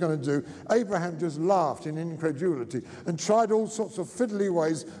said what he was going to do, Abraham just laughed in incredulity and tried all sorts of fiddly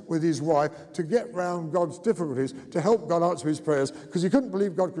ways with his wife to get round God's difficulties, to help God answer his prayers, because he couldn't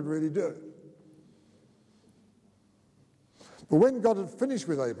believe God could really do it. But when God had finished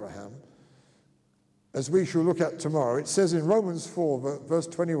with Abraham, as we shall look at tomorrow, it says in Romans 4, verse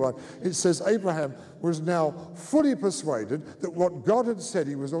 21, it says Abraham was now fully persuaded that what God had said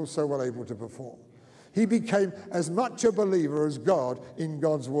he was also well able to perform. He became as much a believer as God in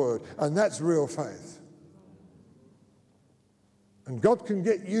God's word, and that's real faith. And God can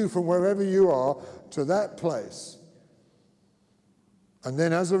get you from wherever you are to that place. And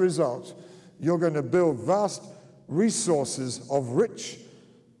then as a result, you're going to build vast resources of rich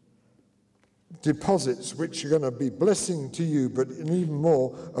deposits which are going to be blessing to you, but even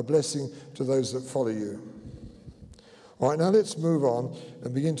more a blessing to those that follow you. All right, now let's move on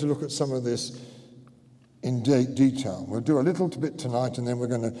and begin to look at some of this in detail. We'll do a little bit tonight, and then we're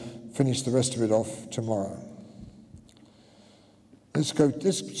going to finish the rest of it off tomorrow. Let's turn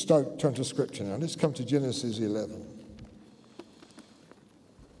to Scripture now. Let's come to Genesis 11.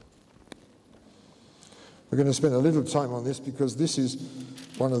 We're going to spend a little time on this because this is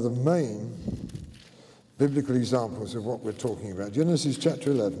one of the main biblical examples of what we're talking about. Genesis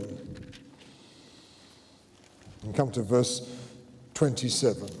chapter 11. And come to verse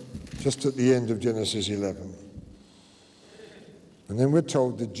 27. Just at the end of Genesis 11. And then we're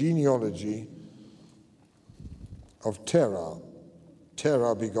told the genealogy of Terah.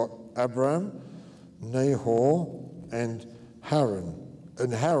 Terah begot Abram, Nahor, and Haran.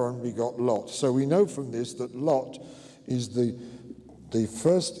 And Haran begot Lot. So we know from this that Lot is the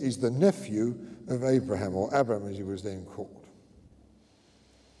nephew of Abraham, or Abram as he was then called.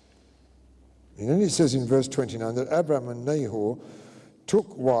 And then it says in verse 29 that Abram and Nahor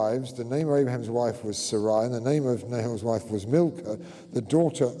took wives. The name of Abraham's wife was Sarai, and the name of Nahor's wife was Milcah, the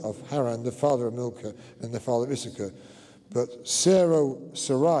daughter of Haran, the father of Milcah, and the father of Issachar. But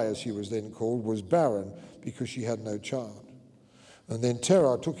Sarai, as she was then called, was barren because she had no child. And then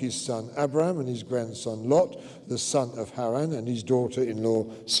Terah took his son Abram and his grandson Lot, the son of Haran, and his daughter-in-law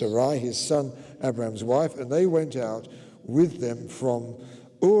Sarai, his son Abram's wife, and they went out with them from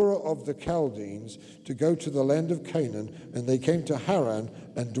Ur of the Chaldeans to go to the land of Canaan, and they came to Haran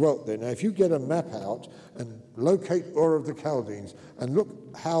and dwelt there. Now, if you get a map out and locate Ur of the Chaldeans and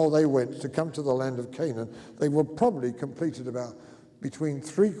look how they went to come to the land of Canaan, they were probably completed about between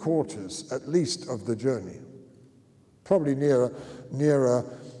 3/4 at least of the journey. Probably nearer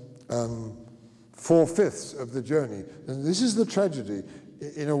 4/5 of the journey. And this is the tragedy,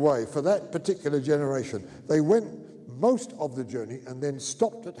 in a way, for that particular generation. They went most of the journey and then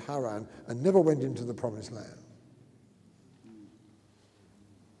stopped at Haran and never went into the promised land.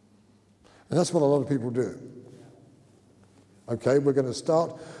 And that's what a lot of people do. Okay, we're going to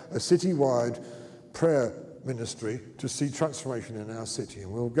start a citywide prayer ministry to see transformation in our city.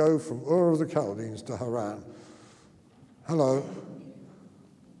 And we'll go from Ur of the Chaldeans to Haran. Hello.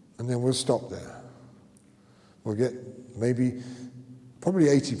 And then we'll stop there. We'll get probably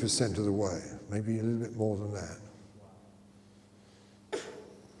 80% of the way, maybe a little bit more than that.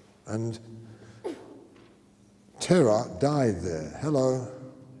 And Terah died there. Hello.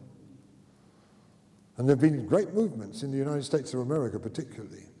 And there have been great movements in the United States of America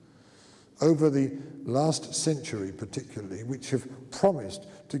particularly over the last century particularly, which have promised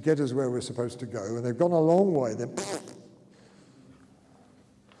to get us where we're supposed to go, and they've gone a long way, then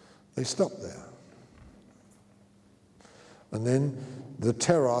they stop there. And then the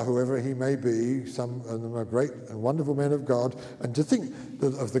terror, whoever he may be, some of them are great and wonderful men of God, and to think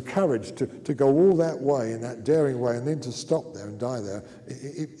of the courage to go all that way, in that daring way, and then to stop there and die there,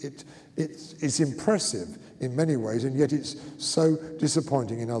 it's impressive in many ways, and yet it's so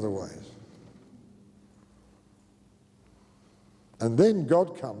disappointing in other ways. And then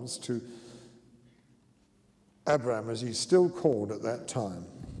God comes to Abraham, as he's still called at that time,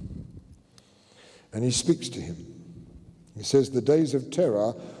 and he speaks to him. He says the days of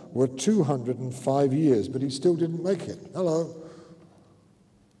terror were 205 years, but he still didn't make it. Hello.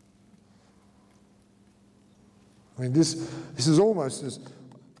 I mean, this is almost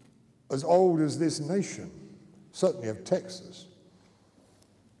as old as this nation, certainly of Texas.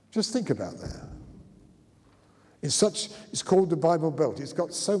 Just think about that. It's called the Bible Belt. It's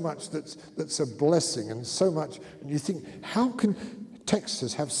got so much that's a blessing, and so much, and you think, how can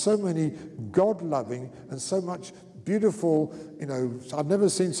Texas have so many God-loving and so much beautiful, I've never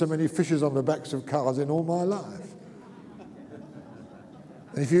seen so many fishes on the backs of cars in all my life.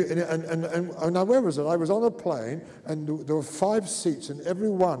 And where was it? I was on a plane, and there were 5 seats, and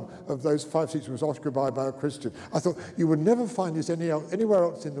every one of those 5 seats was occupied by a Christian. I thought, you would never find this anywhere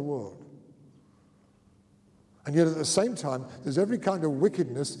else in the world. And yet at the same time, there's every kind of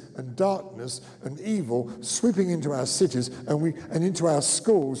wickedness and darkness and evil sweeping into our cities and into our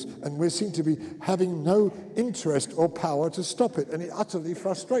schools, and we seem to be having no interest or power to stop it, and it utterly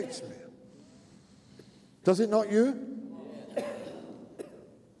frustrates me. Does it not you?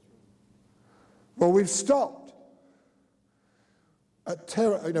 Well, we've stopped at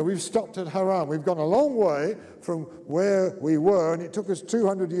terror. We've stopped at Haran. We've gone a long way from where we were, and it took us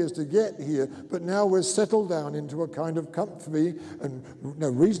 200 years to get here, but now we're settled down into a kind of comfy and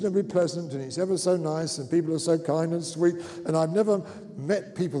reasonably pleasant, and it's ever so nice, and people are so kind and sweet, and I've never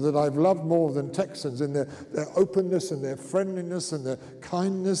met people that I've loved more than Texans in their openness and their friendliness and their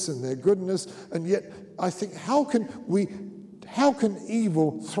kindness and their goodness. And yet I think, how can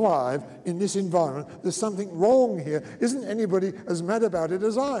evil thrive in this environment? There's something wrong here. Isn't anybody as mad about it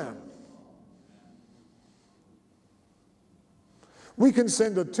as I am? We can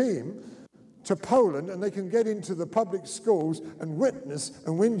send a team to Poland, and they can get into the public schools and witness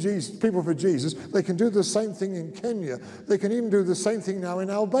and win people for Jesus. They can do the same thing in Kenya. They can even do the same thing now in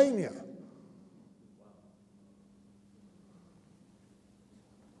Albania.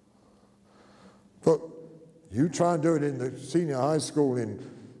 But you try and do it in the senior high school in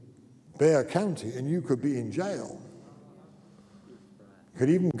Bexar County, and you could be in jail. You could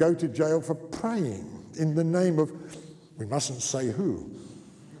even go to jail for praying in the name of, we mustn't say who.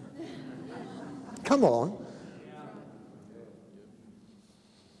 Come on.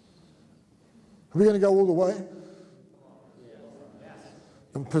 Are we going to go all the way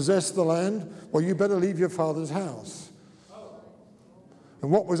and possess the land? Well, you better leave your father's house. And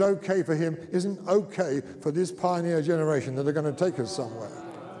what was okay for him isn't okay for this pioneer generation that are going to take us somewhere.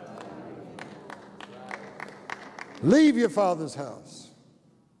 Leave your father's house.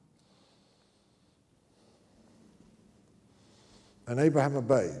 And Abraham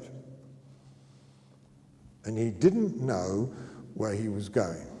obeyed. And he didn't know where he was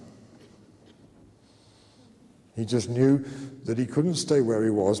going. He just knew that he couldn't stay where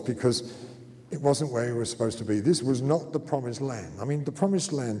he was because it wasn't where he was supposed to be. This was not the promised land. I mean, the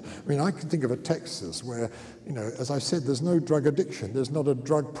promised land, I can think of a Texas where, as I said, there's no drug addiction. There's not a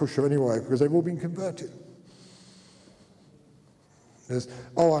drug pusher anywhere because they've all been converted.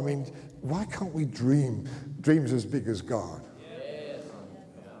 Why can't we dream dreams as big as God?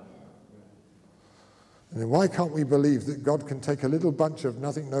 And then why can't we believe that God can take a little bunch of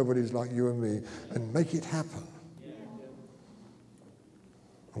nothing nobodies like you and me and make it happen?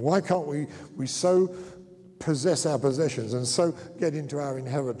 Why can't we so possess our possessions and so get into our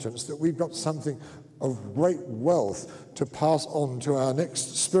inheritance that we've got something of great wealth to pass on to our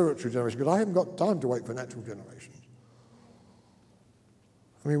next spiritual generation? Because I haven't got time to wait for natural generations.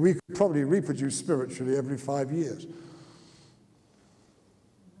 We could probably reproduce spiritually every 5 years.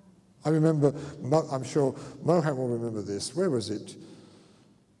 I remember, I'm sure Mohan will remember this. Where was it?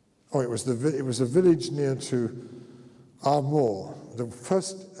 Oh, it was a village near to Armour, the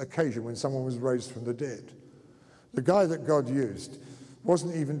first occasion when someone was raised from the dead. The guy that God used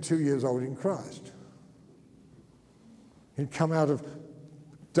wasn't even 2 years old in Christ. He'd come out of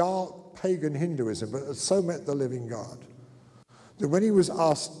dark pagan Hinduism, but had so met the living God. that when he was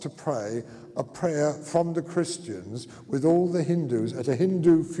asked to pray a prayer from the Christians with all the Hindus at a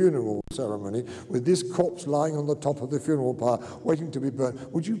Hindu funeral ceremony, with this corpse lying on the top of the funeral pyre waiting to be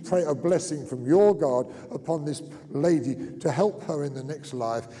burnt, would you pray a blessing from your God upon this lady to help her in the next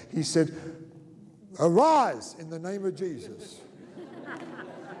life? He said, arise in the name of Jesus.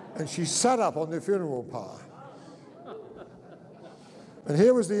 And she sat up on the funeral pyre. And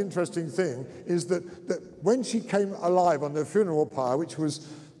here was the interesting thing, is that when she came alive on the funeral pyre, which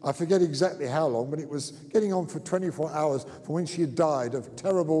was, I forget exactly how long, but it was getting on for 24 hours from when she had died of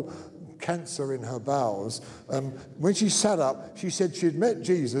terrible cancer in her bowels. When she sat up, she said she had met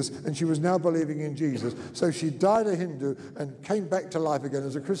Jesus and she was now believing in Jesus. So she died a Hindu and came back to life again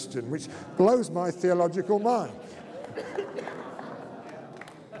as a Christian, which blows my theological mind.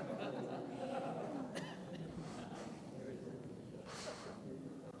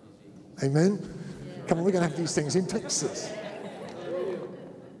 Amen? Come on, we're going to have these things in Texas.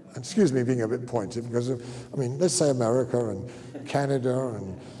 Excuse me being a bit pointed, because, I mean, let's say America and Canada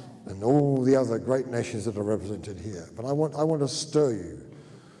and all the other great nations that are represented here. But I want to stir you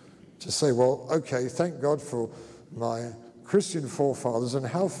to say, well, okay, thank God for my Christian forefathers and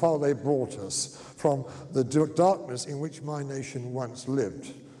how far they brought us from the darkness in which my nation once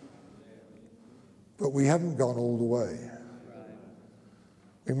lived. But we haven't gone all the way.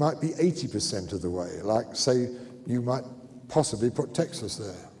 We might be 80% of the way, like, say, you might possibly put Texas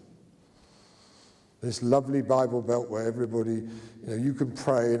there. This lovely Bible belt where everybody, you can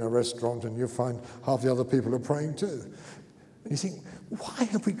pray in a restaurant and you'll find half the other people are praying too. And you think, why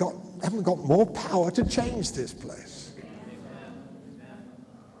haven't we got more power to change this place?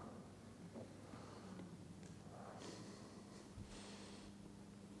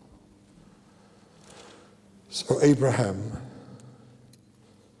 So Abraham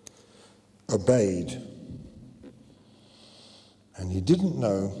obeyed, and he didn't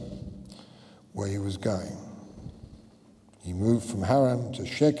know where he was going. He moved from Haran to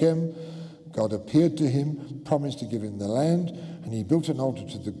Shechem. God appeared to him, promised to give him the land, and he built an altar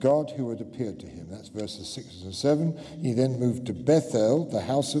to the God who had appeared to him. That's verses 6 and 7. He then moved to Bethel, the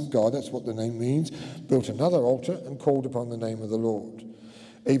house of God, that's what the name means, built another altar and called upon the name of the Lord.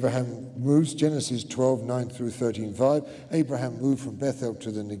 Abraham moves, Genesis 12, 9 through 13, 5. Abraham moved from Bethel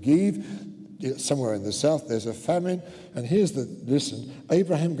to the Negev, somewhere in the south. There's a famine, and listen,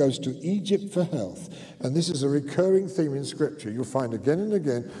 Abraham goes to Egypt for health, and this is a recurring theme in Scripture. You'll find again and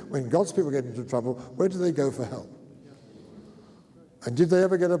again, when God's people get into trouble, where do they go for help? And did they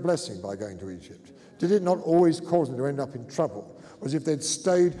ever get a blessing by going to Egypt? Did it not always cause them to end up in trouble? Was if they'd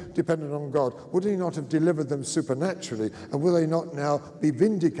stayed dependent on God, would he not have delivered them supernaturally, and will they not now be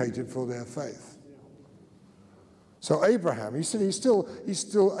vindicated for their faith? So Abraham, he said he's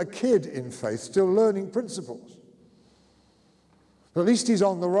still a kid in faith, still learning principles. But at least he's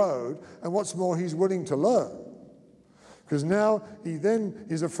on the road, and what's more, he's willing to learn. Because now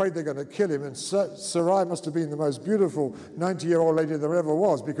he's afraid they're going to kill him, and Sarai must have been the most beautiful 90-year-old lady there ever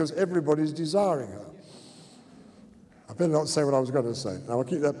was, because everybody's desiring her. I better not say what I was going to say. Now, I'll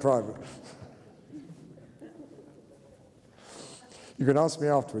keep that private. You can ask me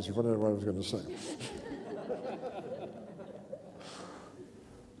afterwards if you want to know what I was going to say.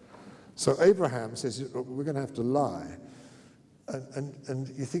 So Abraham says, we're going to have to lie.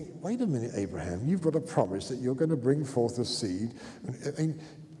 And you think, wait a minute, Abraham, you've got a promise that you're going to bring forth a seed. I mean,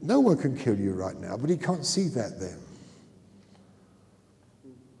 no one can kill you right now, but he can't see that then.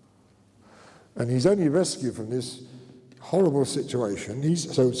 And he's only rescued from this horrible situation.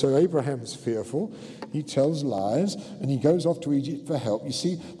 So Abraham's fearful. He tells lies, and he goes off to Egypt for help. You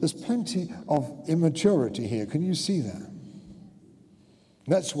see, there's plenty of immaturity here. Can you see that?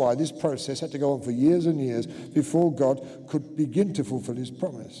 That's why this process had to go on for years and years before God could begin to fulfill his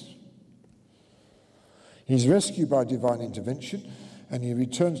promise. He's rescued by divine intervention, and he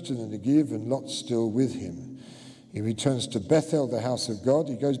returns to the Negev, and Lot's still with him. He returns to Bethel, the house of God.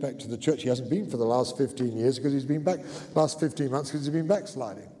 He goes back to the church. He hasn't been for the last 15 years because he's been back, last 15 months because he's been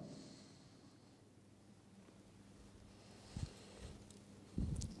backsliding.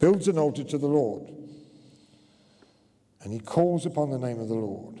 Builds an altar to the Lord. And he calls upon the name of the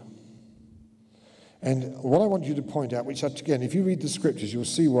Lord. And what I want you to point out, which again, if you read the scriptures, you'll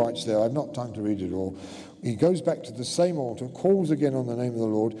see why it's there. I have not time to read it all. He goes back to the same altar, calls again on the name of the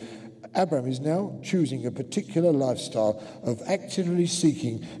Lord. Abraham is now choosing a particular lifestyle of actively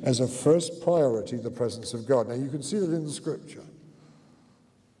seeking as a first priority the presence of God. Now you can see that in the scripture.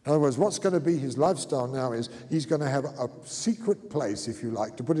 In other words, what's going to be his lifestyle now is he's going to have a secret place, if you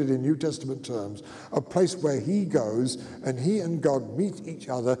like, to put it in New Testament terms, a place where he goes and he and God meet each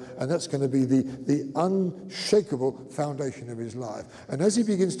other, and that's going to be the unshakable foundation of his life. And as he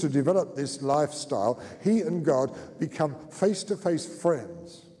begins to develop this lifestyle, he and God become face-to-face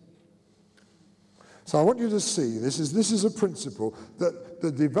friends. So I want you to see, this is a principle, that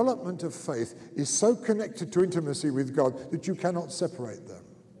the development of faith is so connected to intimacy with God that you cannot separate them.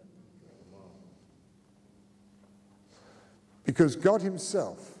 Because God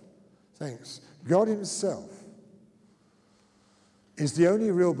himself, God himself is the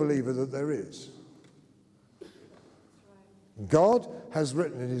only real believer that there is. God has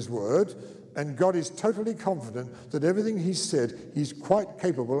written in his word, and God is totally confident that everything he said, he's quite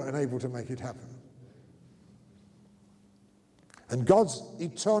capable and able to make it happen. And God's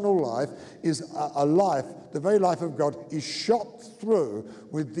eternal life is a life, the very life of God is shot through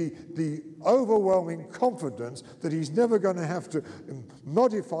with the overwhelming confidence that he's never going to have to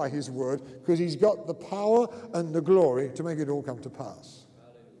modify his word, because he's got the power and the glory to make it all come to pass.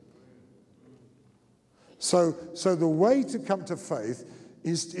 So the way to come to faith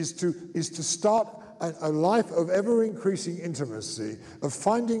is to start a life of ever-increasing intimacy, of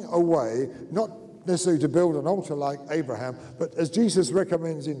finding a way, not necessarily to build an altar like Abraham, but as Jesus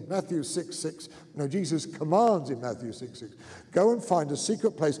recommends in Matthew 6:6, Jesus commands in Matthew 6:6, go and find a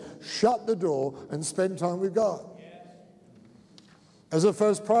secret place, shut the door, and spend time with God. As a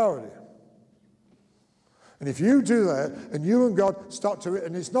first priority. And if you do that, and you and God start to,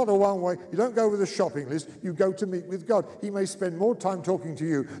 and it's not a one-way, you don't go with a shopping list, you go to meet with God. He may spend more time talking to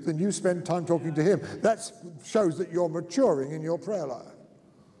you than you spend time talking to him. That shows that you're maturing in your prayer life.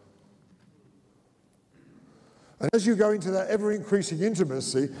 And as you go into that ever-increasing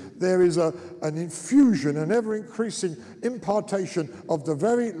intimacy, there is an infusion, an ever-increasing impartation of the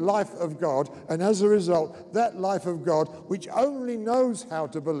very life of God. And as a result, that life of God, which only knows how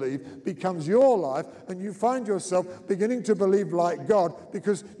to believe, becomes your life. And you find yourself beginning to believe like God,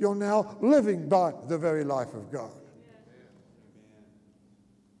 because you're now living by the very life of God.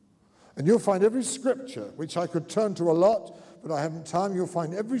 And you'll find every scripture, which I could turn to a lot, but I haven't time. You'll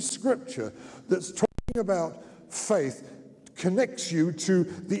find every scripture that's talking about faith connects you to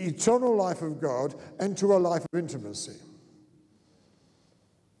the eternal life of God and to a life of intimacy.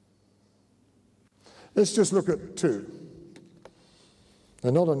 Let's just look at two.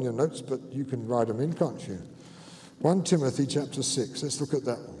 They're not on your notes, but you can write them in, can't you? 1 Timothy chapter 6. Let's look at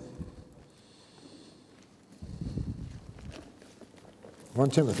that one. 1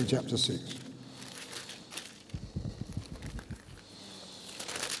 Timothy chapter 6.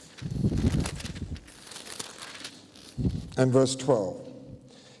 And verse 12.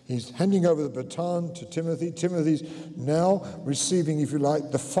 He's handing over the baton to Timothy. Timothy's now receiving, if you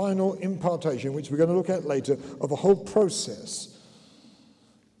like, the final impartation, which we're going to look at later, of a whole process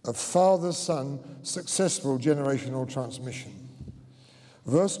of father-son successful generational transmission.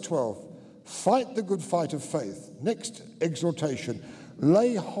 Verse 12. Fight the good fight of faith. Next exhortation.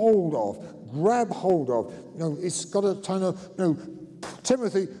 Lay hold of, grab hold of. It's got a kind of,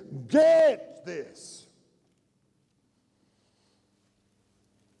 Timothy, get this.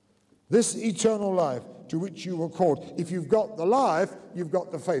 This eternal life to which you were called. If you've got the life, you've got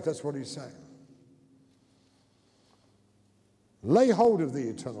the faith. That's what he's saying. Lay hold of the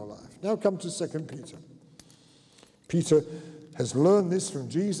eternal life. Now come to 2 Peter. Peter has learned this from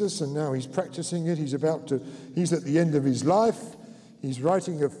Jesus, and now he's practicing it. He's at the end of his life. He's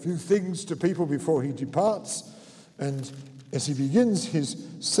writing a few things to people before he departs. And as he begins his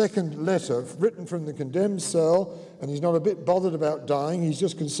second letter, written from the condemned cell, and he's not a bit bothered about dying, he's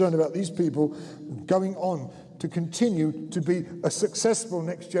just concerned about these people going on to continue to be a successful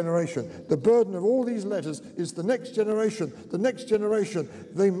next generation. The burden of all these letters is the next generation, the next generation.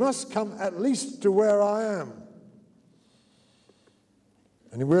 They must come at least to where I am.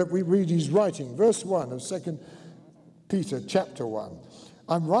 And we read his writing, verse 1 of 2 Peter chapter 1.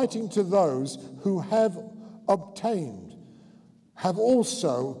 I'm writing to those who have obtained, have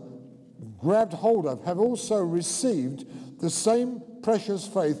also grabbed hold of, have also received the same precious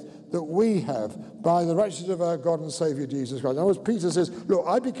faith that we have by the righteousness of our God and Savior Jesus Christ. In other words, Peter says, look,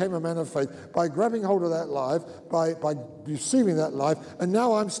 I became a man of faith by grabbing hold of that life, by receiving that life, and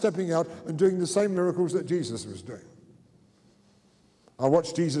now I'm stepping out and doing the same miracles that Jesus was doing. I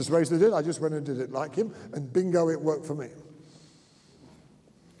watched Jesus raise the dead, I just went and did it like him, and bingo, it worked for me.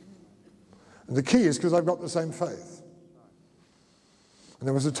 And the key is because I've got the same faith. And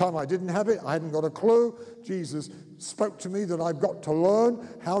there was a time I didn't have it. I hadn't got a clue. Jesus spoke to me that I've got to learn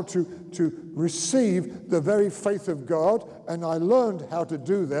how to receive the very faith of God, and I learned how to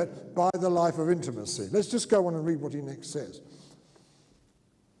do that by the life of intimacy. Let's just go on and read what he next says.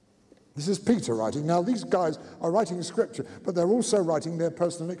 This is Peter writing. Now, these guys are writing scripture, but they're also writing their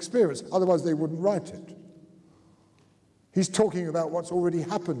personal experience. Otherwise, they wouldn't write it. He's talking about what's already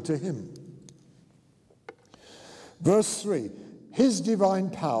happened to him. Verse 3. His divine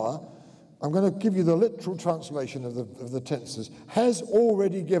power, I'm going to give you the literal translation of the tenses, has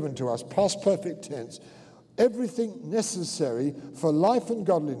already given to us, past perfect tense, everything necessary for life and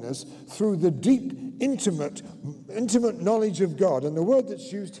godliness through the deep, intimate knowledge of God. And the word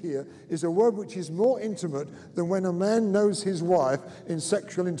that's used here is a word which is more intimate than when a man knows his wife in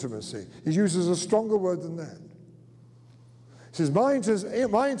sexual intimacy. He uses a stronger word than that. He says,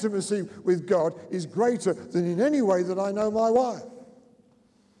 my intimacy with God is greater than in any way that I know my wife.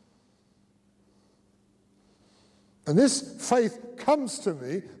 And this faith comes to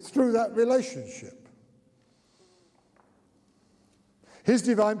me through that relationship. His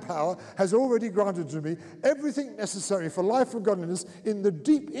divine power has already granted to me everything necessary for life and godliness in the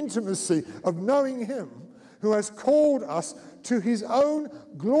deep intimacy of knowing him who has called us to his own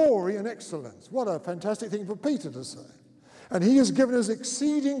glory and excellence. What a fantastic thing for Peter to say. And he has given us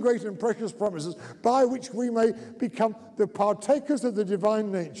exceeding great and precious promises by which we may become the partakers of the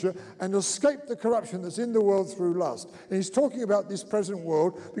divine nature and escape the corruption that's in the world through lust. And he's talking about this present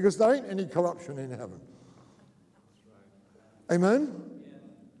world because there ain't any corruption in heaven. Amen?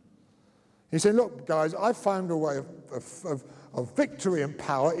 He said, look, guys, I found a way of victory and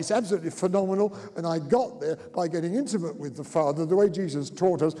power. It's absolutely phenomenal, and I got there by getting intimate with the Father, the way Jesus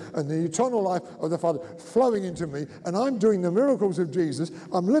taught us, and the eternal life of the Father flowing into me, and I'm doing the miracles of Jesus.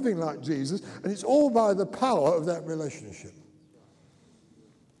 I'm living like Jesus, and it's all by the power of that relationship.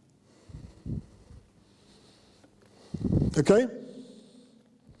 Okay?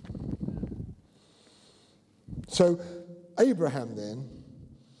 So Abraham then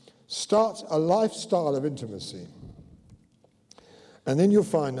starts a lifestyle of intimacy. And then you'll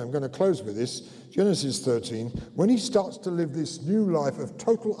find, I'm going to close with this, Genesis 13, when he starts to live this new life of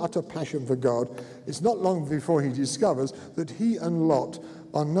total, utter passion for God, it's not long before he discovers that he and Lot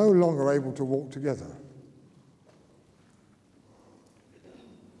are no longer able to walk together.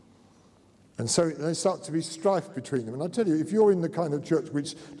 And so there starts to be strife between them. And I tell you, if you're in the kind of church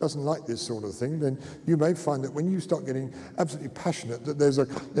which doesn't like this sort of thing, then you may find that when you start getting absolutely passionate, that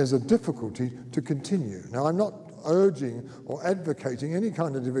there's a difficulty to continue. Now, I'm not urging or advocating any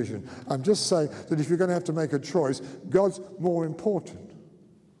kind of division. I'm just saying that if you're going to have to make a choice, God's more important.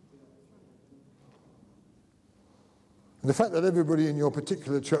 And the fact that everybody in your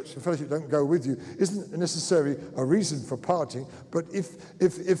particular church and fellowship don't go with you isn't necessarily a reason for parting, but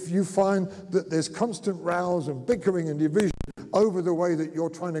if you find that there's constant rows and bickering and division over the way that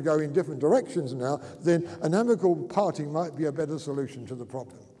you're trying to go in different directions now, then an amicable parting might be a better solution to the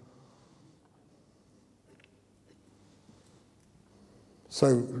problem.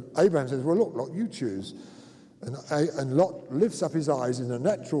 So Abraham says, well, look, Lot, you choose. And Lot lifts up his eyes in a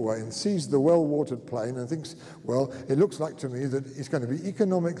natural way and sees the well-watered plain and thinks, well, it looks like to me that it's going to be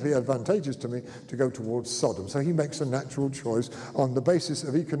economically advantageous to me to go towards Sodom. So he makes a natural choice on the basis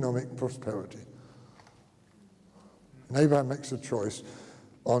of economic prosperity. And Abraham makes a choice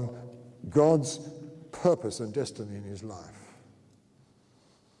on God's purpose and destiny in his life.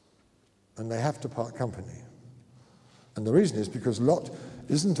 And they have to part company. And the reason is because Lot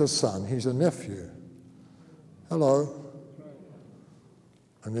isn't a son, he's a nephew. Hello.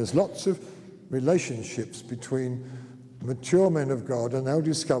 And there's lots of relationships between mature men of God, and they'll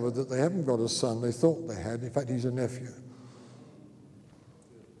discover that they haven't got a son they thought they had. In fact, he's a nephew.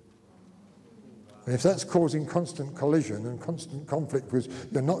 And if that's causing constant collision and constant conflict because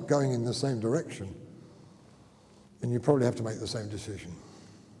you're not going in the same direction, then you probably have to make the same decision.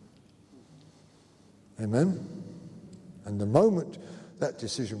 Amen? And the moment that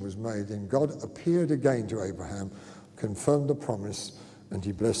decision was made, then God appeared again to Abraham, confirmed the promise, and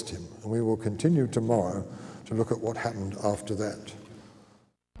he blessed him. And we will continue tomorrow to look at what happened after that.